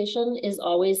expectation is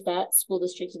always that school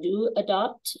districts do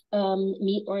adopt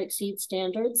meet or exceed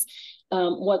standards.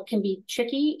 What can be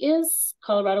tricky is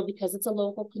Colorado, because it's a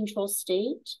local control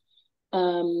state,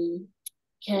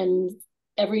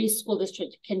 every school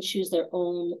district can choose their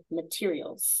own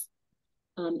materials.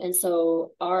 And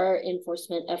so our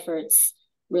enforcement efforts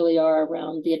really are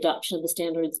around the adoption of the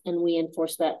standards, and we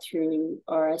enforce that through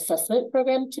our assessment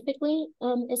program. Typically,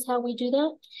 is how we do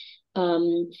that.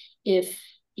 If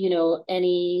you know in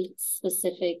any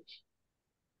specific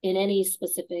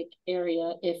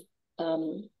area, if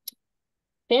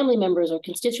family members or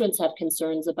constituents have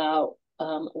concerns about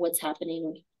what's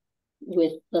happening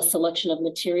with the selection of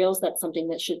materials, that's something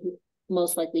that should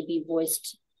most likely be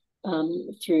voiced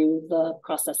through the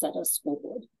process at a school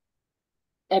board.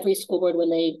 Every school board, when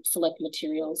they select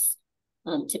materials,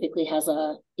 typically has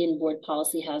a in-board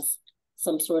policy, has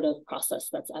some sort of process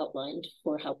that's outlined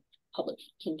for how public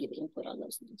can give input on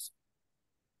those things.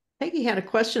 Peggy had a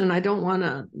question, and I don't want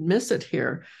to miss it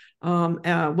here.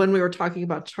 When we were talking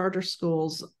about charter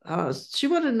schools, she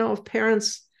wanted to know if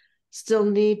parents still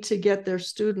need to get their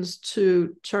students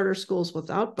to charter schools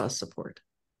without bus support.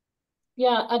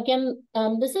 Yeah, again,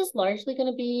 this is largely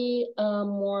going to be a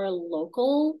more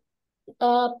local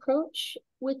approach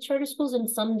with charter schools. In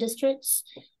some districts.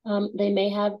 They may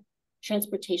have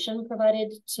transportation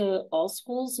provided to all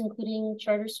schools, including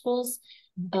charter schools.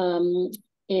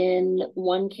 In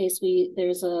one case,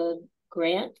 there's a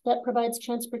grant that provides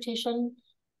transportation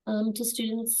to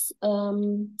students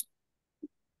who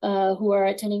are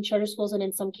attending charter schools. And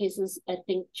in some cases, I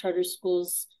think charter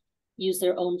schools use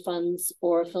their own funds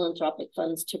or philanthropic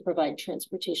funds to provide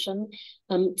transportation.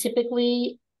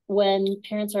 Typically, when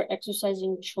parents are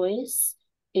exercising choice,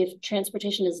 if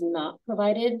transportation is not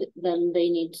provided, then they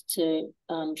need to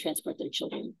transport their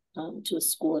children to a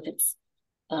school if it's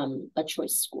a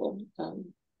choice school.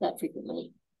 That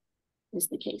frequently is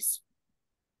the case.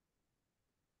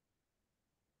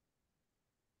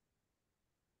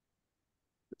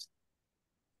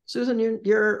 Susan,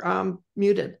 you're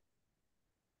muted.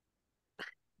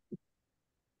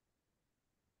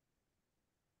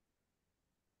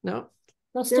 No.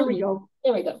 There we go.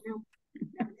 There we go.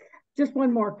 Just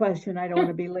one more question. I don't want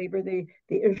to belabor the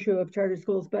issue of charter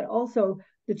schools, but also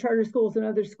the charter schools and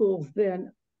other schools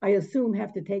then, I assume,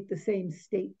 have to take the same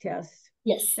state tests.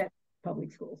 Yes. That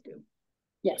public schools do.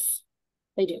 Yes,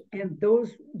 they do. And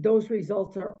those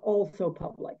results are also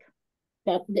public.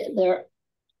 That they're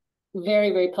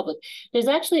very, very public. There's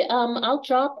actually, I'll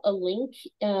drop a link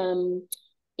in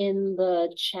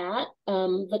the chat.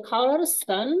 The Colorado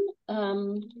Sun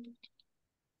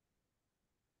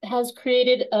has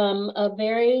created a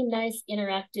very nice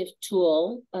interactive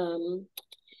tool.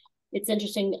 It's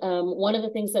interesting. One of the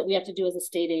things that we have to do as a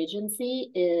state agency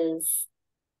is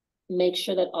make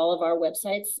sure that all of our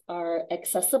websites are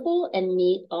accessible and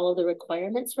meet all of the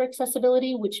requirements for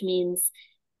accessibility, which means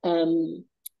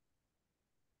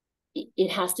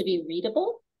it has to be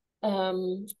readable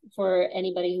for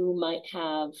anybody who might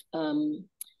have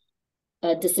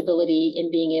a disability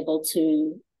in being able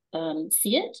to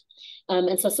see it.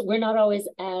 And so we're not always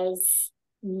as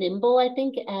nimble, I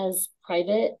think, as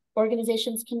private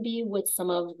organizations can be with some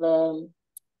of the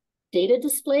data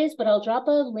displays, but I'll drop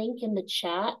a link in the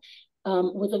chat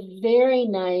with a very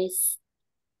nice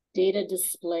data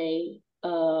display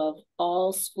of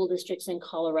all school districts in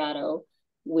Colorado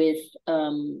with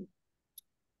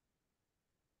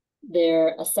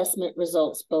their assessment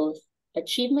results, both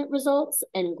achievement results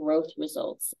and growth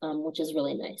results, which is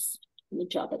really nice. Let me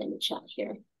drop it in the chat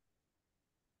here.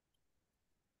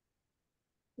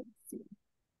 Let's see.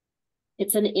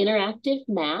 It's an interactive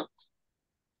map,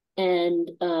 and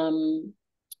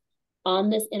on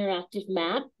this interactive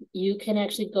map, you can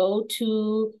actually go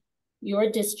to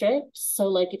your district. So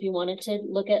like if you wanted to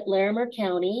look at Larimer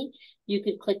County, you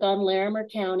could click on Larimer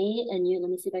County, and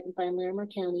let me see if I can find Larimer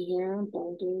County here.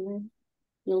 Boulder,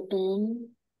 Gilpin.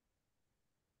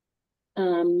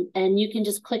 And you can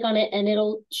just click on it and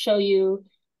it'll show you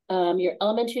your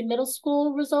elementary and middle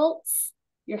school results,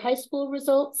 your high school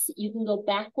results. You can go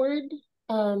backward.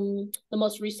 The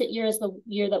most recent year is the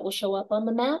year that will show up on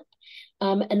the map.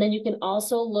 And then you can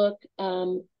also look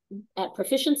at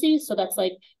proficiency. So that's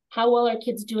like, how well are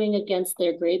kids doing against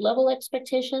their grade level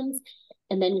expectations?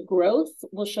 And then growth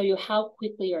will show you how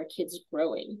quickly are kids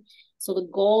growing. So the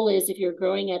goal is, if you're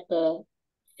growing at the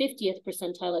 50th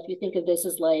percentile, if you think of this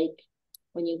as like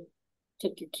when you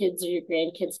took your kids or your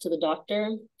grandkids to the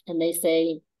doctor and they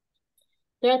say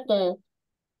they're at the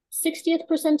 60th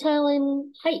percentile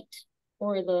in height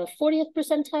or the 40th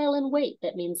percentile in weight,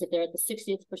 that means if they're at the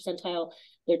 60th percentile,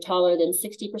 they're taller than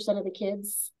 60% of the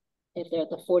kids. If they're at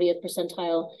the 40th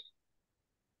percentile,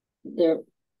 they're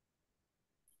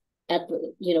at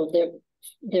the,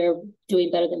 they're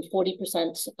doing better than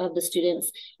 40% of the students.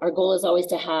 Our goal is always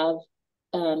to have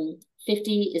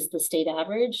 50 is the state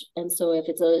average. And so if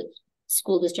it's a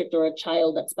school district or a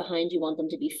child that's behind, you want them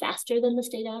to be faster than the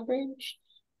state average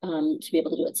to be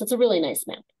able to do it. So it's a really nice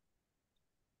map.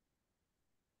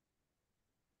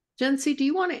 Jency, do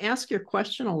you want to ask your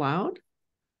question aloud?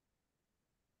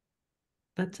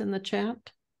 That's in the chat.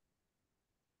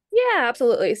 Yeah,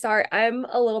 absolutely. Sorry, I'm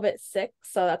a little bit sick,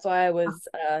 so that's why I was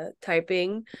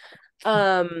typing.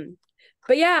 But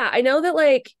yeah, I know that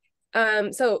like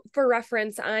so for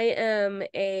reference, I am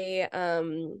a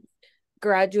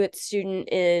graduate student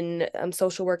in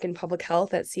social work and public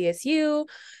health at CSU.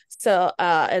 So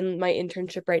and my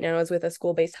internship right now is with a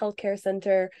school-based healthcare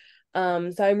center.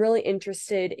 So I'm really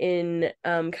interested in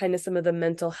kind of some of the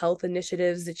mental health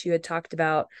initiatives that you had talked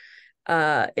about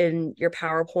in your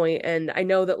PowerPoint. And I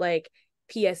know that like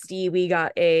PSD, we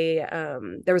got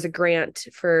there was a grant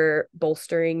for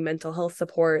bolstering mental health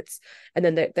supports. And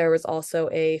then there was also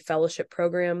a fellowship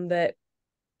program that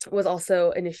was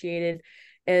also initiated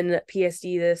in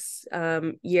PSD this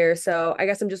year. So I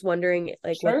guess I'm just wondering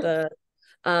like what the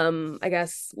I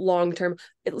guess long term,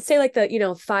 say like the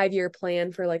 5-year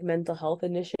plan for like mental health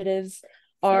initiatives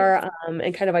are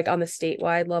and kind of like on the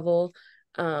statewide level,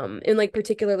 and like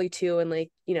particularly too in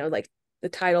like like the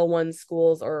Title I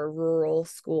schools or rural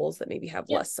schools that maybe have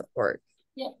less support.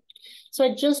 Yeah. So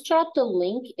I just dropped a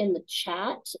link in the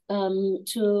chat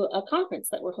to a conference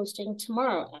that we're hosting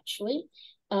tomorrow, actually.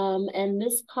 And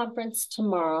this conference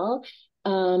tomorrow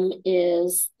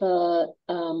is titled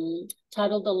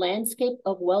The Landscape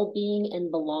of Well-Being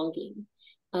and Belonging.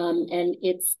 And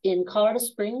it's in Colorado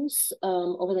Springs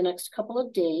over the next couple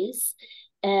of days.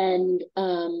 And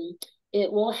it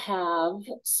will have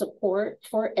support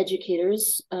for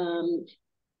educators,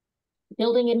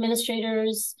 building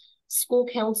administrators, school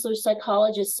counselors,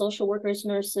 psychologists, social workers,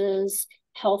 nurses,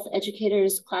 health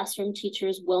educators, classroom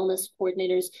teachers, wellness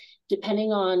coordinators.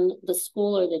 Depending on the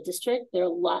school or the district, there are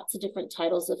lots of different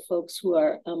titles of folks who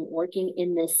are working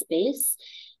in this space.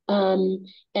 And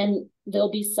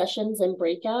there'll be sessions and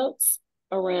breakouts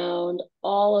around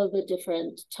all of the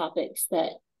different topics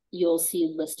that you'll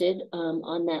see listed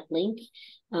on that link.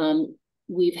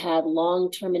 We've had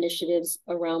long-term initiatives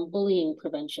around bullying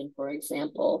prevention, for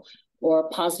example, or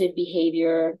positive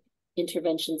behavior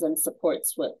interventions and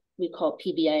supports, what we call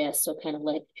PBIS, so kind of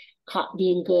like caught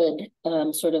being good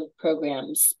sort of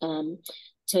programs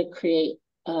to create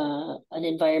an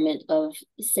environment of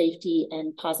safety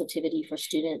and positivity for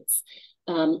students.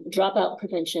 Dropout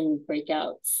prevention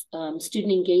breakouts,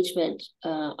 student engagement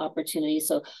opportunities,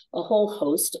 so a whole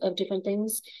host of different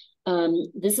things.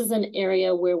 This is an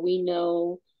area where we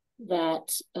know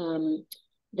that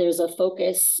there's a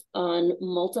focus on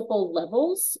multiple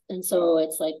levels. And so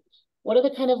it's like, what are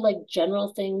the kind of like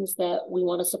general things that we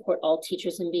want to support all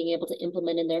teachers in being able to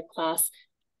implement in their class,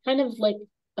 kind of like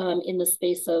in the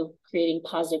space of creating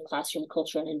positive classroom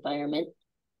culture and environment.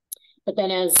 But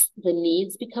then as the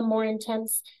needs become more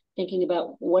intense, thinking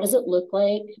about what does it look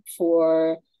like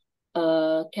for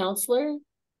a counselor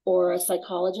or a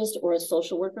psychologist or a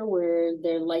social worker where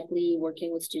they're likely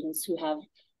working with students who have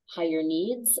higher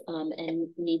needs and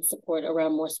need support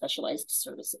around more specialized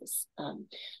services.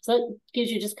 So that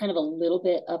gives you just kind of a little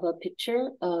bit of a picture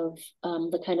of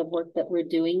the kind of work that we're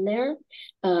doing there.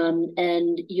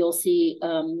 And you'll see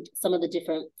some of the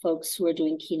different folks who are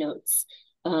doing keynotes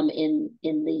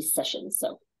in these sessions.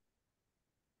 So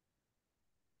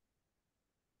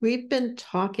we've been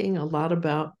talking a lot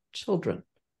about children,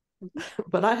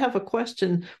 but I have a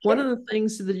question. Sure. One of the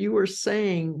things that you were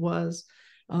saying was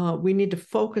we need to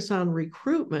focus on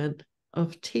recruitment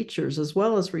of teachers as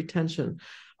well as retention.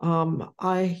 I'm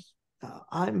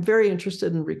very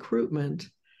interested in recruitment,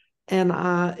 and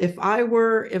if I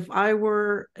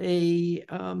were a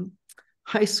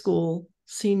high school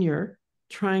senior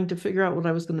trying to figure out what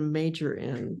I was going to major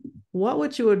in, what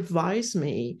would you advise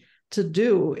me to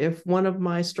do if one of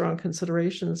my strong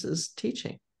considerations is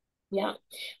teaching? Yeah,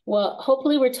 well,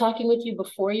 hopefully we're talking with you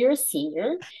before you're a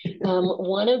senior.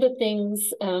 One of the things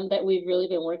that we've really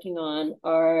been working on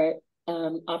are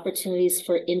opportunities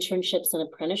for internships and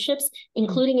apprenticeships,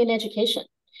 including in education.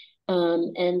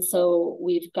 And so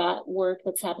we've got work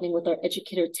that's happening with our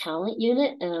educator talent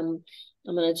unit.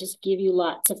 I'm going to just give you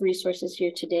lots of resources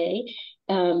here today.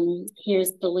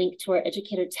 Here's the link to our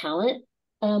educator talent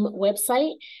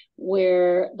website,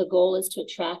 where the goal is to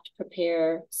attract,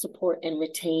 prepare, support, and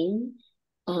retain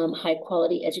high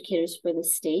quality educators for the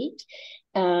state.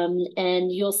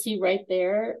 And you'll see right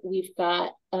there, we've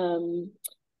got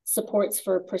supports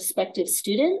for prospective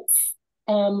students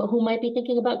who might be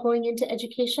thinking about going into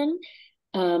education.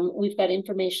 We've got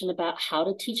information about how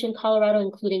to teach in Colorado,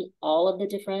 including all of the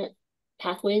different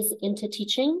pathways into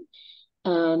teaching.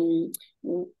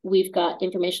 We've got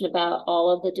information about all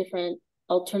of the different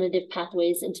alternative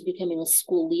pathways into becoming a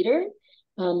school leader,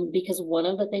 because one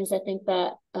of the things I think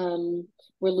that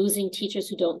we're losing teachers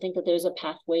who don't think that there's a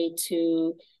pathway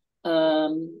to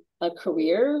a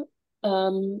career,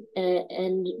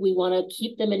 and we want to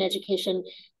keep them in education,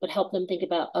 but help them think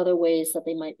about other ways that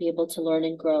they might be able to learn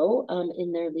and grow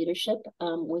in their leadership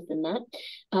within that.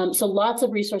 So lots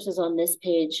of resources on this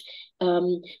page.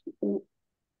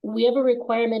 We have a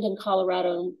requirement in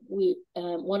Colorado.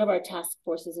 One of our task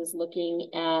forces is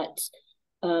looking at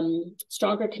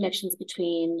stronger connections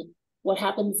between what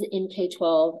happens in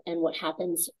K-12 and what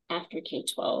happens after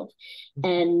K-12.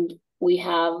 And we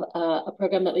have a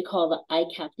program that we call the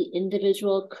ICAP, the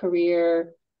Individual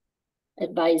Career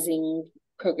Advising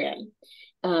Program,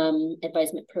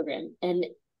 Advisement Program. And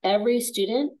every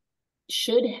student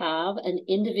should have an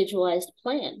individualized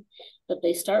plan that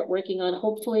they start working on,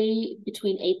 hopefully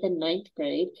between 8th and 9th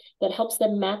grade, that helps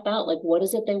them map out like what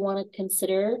is it they want to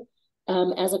consider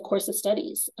as a course of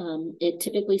studies. It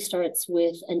typically starts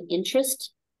with an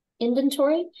interest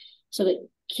inventory, so that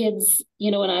kids,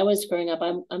 you know, when I was growing up,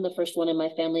 I'm the first one in my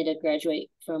family to graduate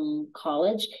from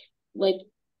college. Like,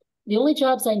 the only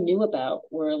jobs I knew about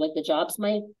were like the jobs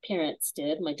my parents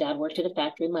did. My dad worked at a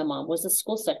factory. My mom was a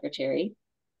school secretary.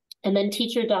 And then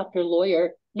teacher, doctor,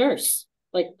 lawyer, nurse.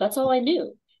 Like, that's all I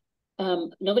knew.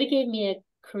 Nobody gave me a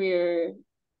career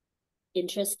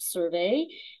interest survey.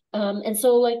 And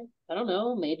so, like, I don't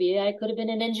know, maybe I could have been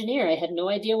an engineer. I had no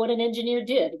idea what an engineer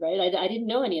did, right? I didn't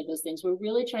know any of those things. We're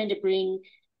really trying to bring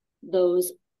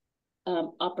those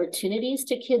opportunities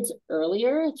to kids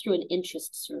earlier through an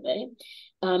interest survey.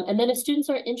 And then if students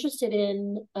are interested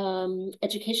in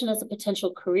education as a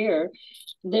potential career,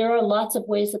 there are lots of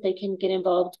ways that they can get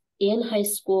involved in high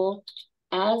school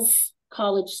as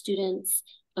college students,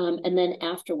 and then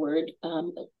afterward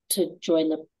to join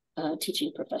the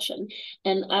teaching profession.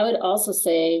 And I would also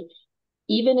say,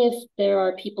 even if there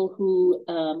are people who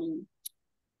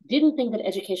didn't think that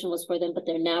education was for them, but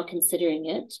they're now considering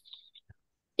it,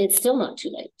 it's still not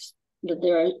too late.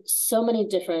 There are so many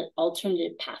different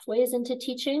alternative pathways into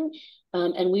teaching.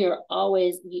 And we are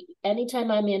always,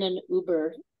 anytime I'm in an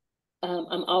Uber,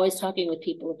 I'm always talking with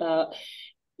people about,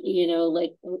 you know,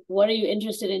 like, what are you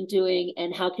interested in doing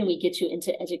and how can we get you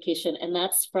into education? And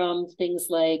that's from things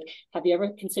like, have you ever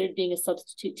considered being a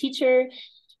substitute teacher?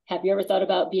 Have you ever thought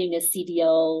about being a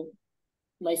CDL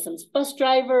licensed bus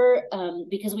driver?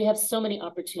 Because we have so many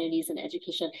opportunities in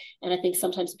education. And I think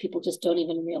sometimes people just don't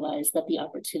even realize that the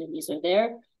opportunities are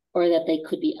there or that they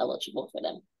could be eligible for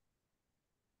them.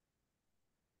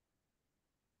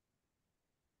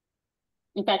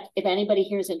 In fact, if anybody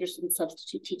here is interested in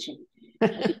substitute teaching,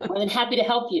 I'd be more than happy to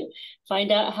help you find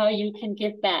out how you can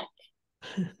give back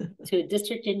to a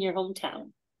district in your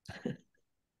hometown.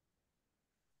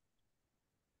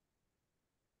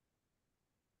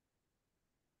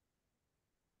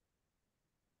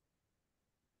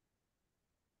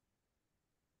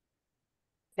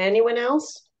 Anyone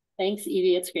else? Thanks,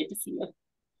 Evie. It's great to see you.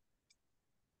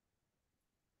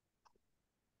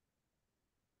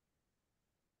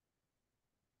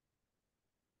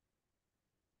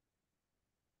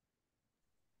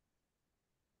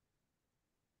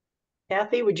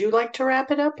 Kathy, would you like to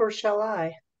wrap it up or shall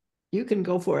I? You can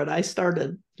go for it. I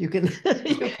started. You can,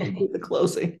 you can do the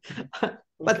closing. But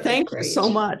Okay, thank you so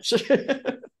much.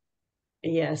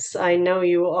 Yes, I know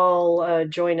you all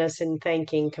join us in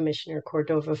thanking Commissioner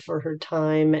Cordova for her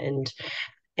time and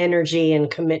energy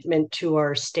and commitment to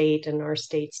our state and our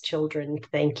state's children.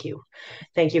 Thank you.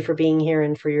 Thank you for being here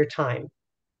and for your time.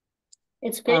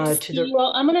 It's great to see you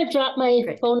all. I'm going to drop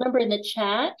my phone number in the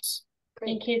chat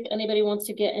in case anybody wants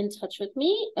to get in touch with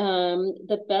me.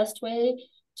 The best way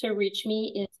to reach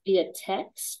me is via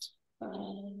text,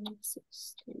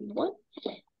 5631.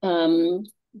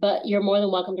 But you're more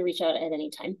than welcome to reach out at any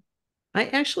time. I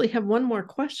actually have one more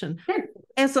question. Sure.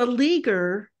 As a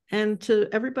leaguer, and to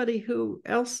everybody who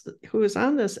is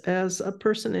on this as a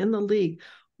person in the league,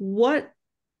 what's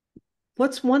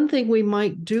one thing we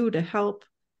might do to help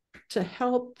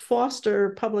foster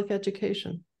public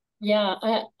education? Yeah,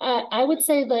 I would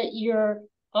say that you're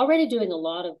already doing a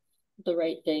lot of the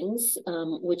right things,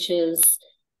 which is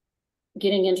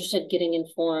getting interested, getting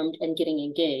informed, and getting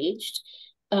engaged.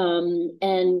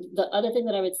 And the other thing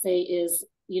that I would say is,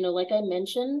 you know, like I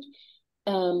mentioned,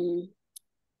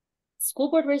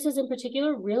 school board races in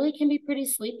particular really can be pretty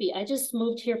sleepy. I just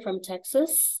moved here from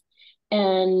Texas,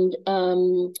 and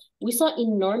we saw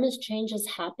enormous changes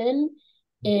happen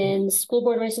in school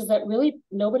board races that really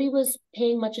nobody was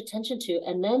paying much attention to.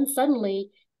 And then suddenly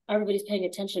everybody's paying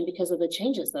attention because of the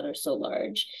changes that are so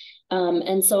large.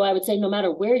 And so I would say no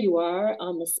matter where you are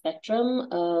on the spectrum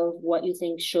of what you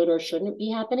think should or shouldn't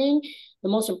be happening, the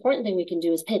most important thing we can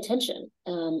do is pay attention.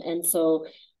 And so,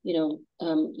 you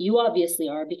know, you obviously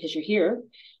are because you're here.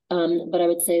 But I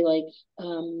would say, like,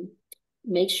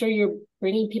 make sure you're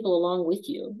bringing people along with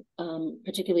you,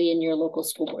 particularly in your local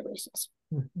school board races.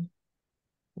 Mm-hmm.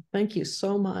 Thank you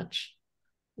so much.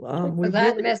 So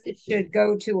that message should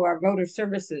go to our voter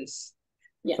services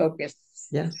focus.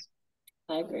 Yes.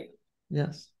 I agree.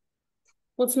 Yes.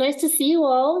 Well, it's nice to see you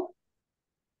all.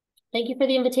 Thank you for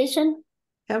the invitation.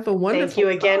 Have a wonderful Thank you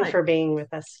again time. for being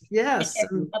with us. Yes.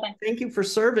 Bye-bye. Thank you for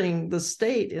serving the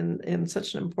state in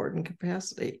such an important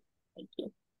capacity. Thank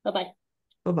you. Bye-bye.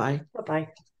 Bye-bye. Bye-bye.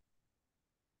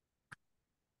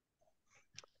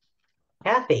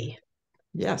 Kathy.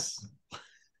 Yes.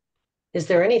 Is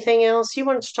there anything else? You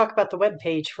wanted to talk about the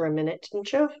webpage for a minute,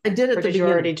 didn't you? I did at or the did beginning.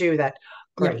 You already do that?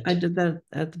 Great. Yep, I did that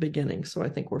at the beginning, so I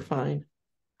think we're fine.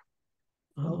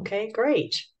 Okay,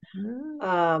 great.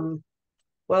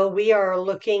 Well, we are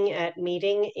looking at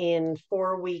meeting in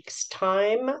 4 weeks'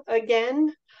 time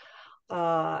again.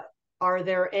 Are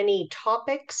there any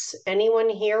topics anyone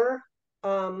here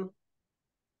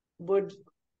would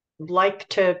like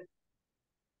to,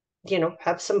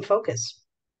 have some focus?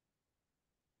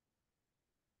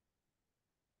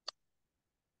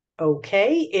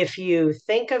 Okay, if you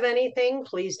think of anything,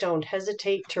 please don't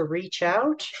hesitate to reach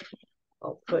out.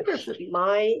 I'll put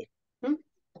my... I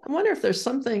wonder if there's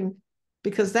something,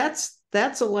 because that's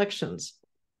elections,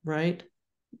 right?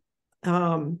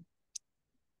 And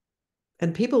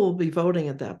people will be voting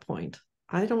at that point.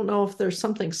 I don't know if there's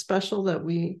something special that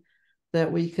we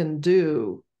can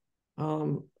do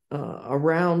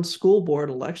around school board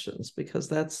elections, because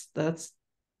that's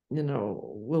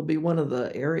will be one of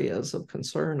the areas of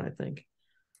concern, I think,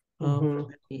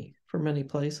 for many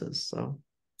places. So,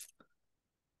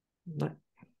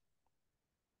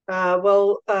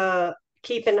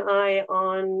 keep an eye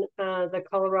on the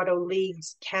Colorado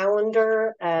League's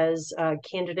calendar as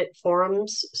candidate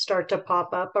forums start to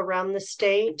pop up around the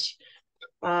state.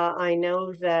 I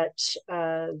know that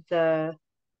the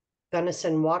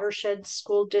Gunnison Watershed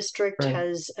School District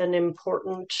has an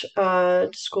important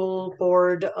school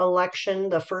board election,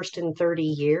 the first in 30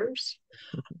 years.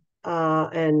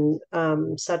 And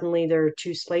suddenly there are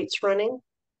 2 slates running.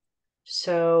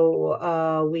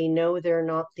 So we know they're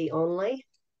not the only.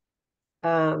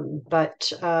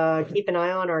 But keep an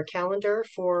eye on our calendar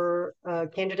for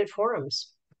candidate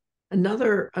forums.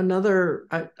 Another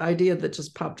idea that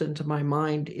just popped into my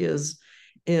mind is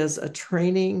a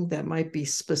training that might be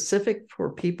specific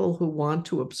for people who want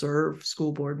to observe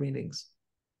school board meetings.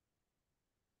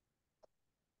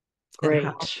 Great.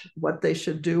 And what they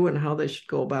should do and how they should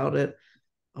go about it.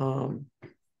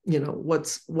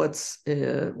 What's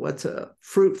a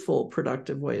fruitful,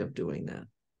 productive way of doing that.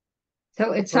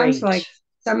 So it sounds like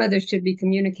some of this should be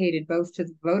communicated both to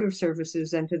the voter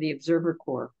services and to the observer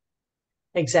corps.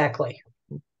 Exactly.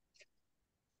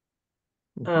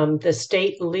 The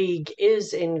state league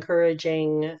is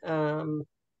encouraging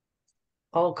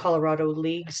all Colorado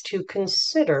leagues to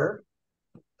consider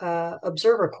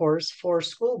observer corps for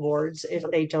school boards if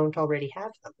they don't already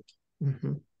have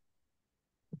them.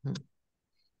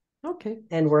 Okay.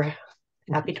 And we're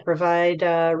happy to provide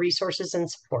resources and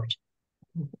support.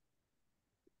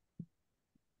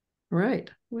 Right.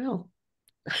 Well,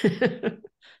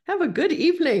 have a good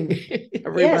evening,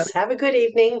 everybody. Yes, have a good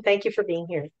evening. Thank you for being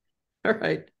here. All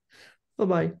right.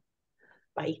 Bye-bye.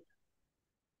 Bye.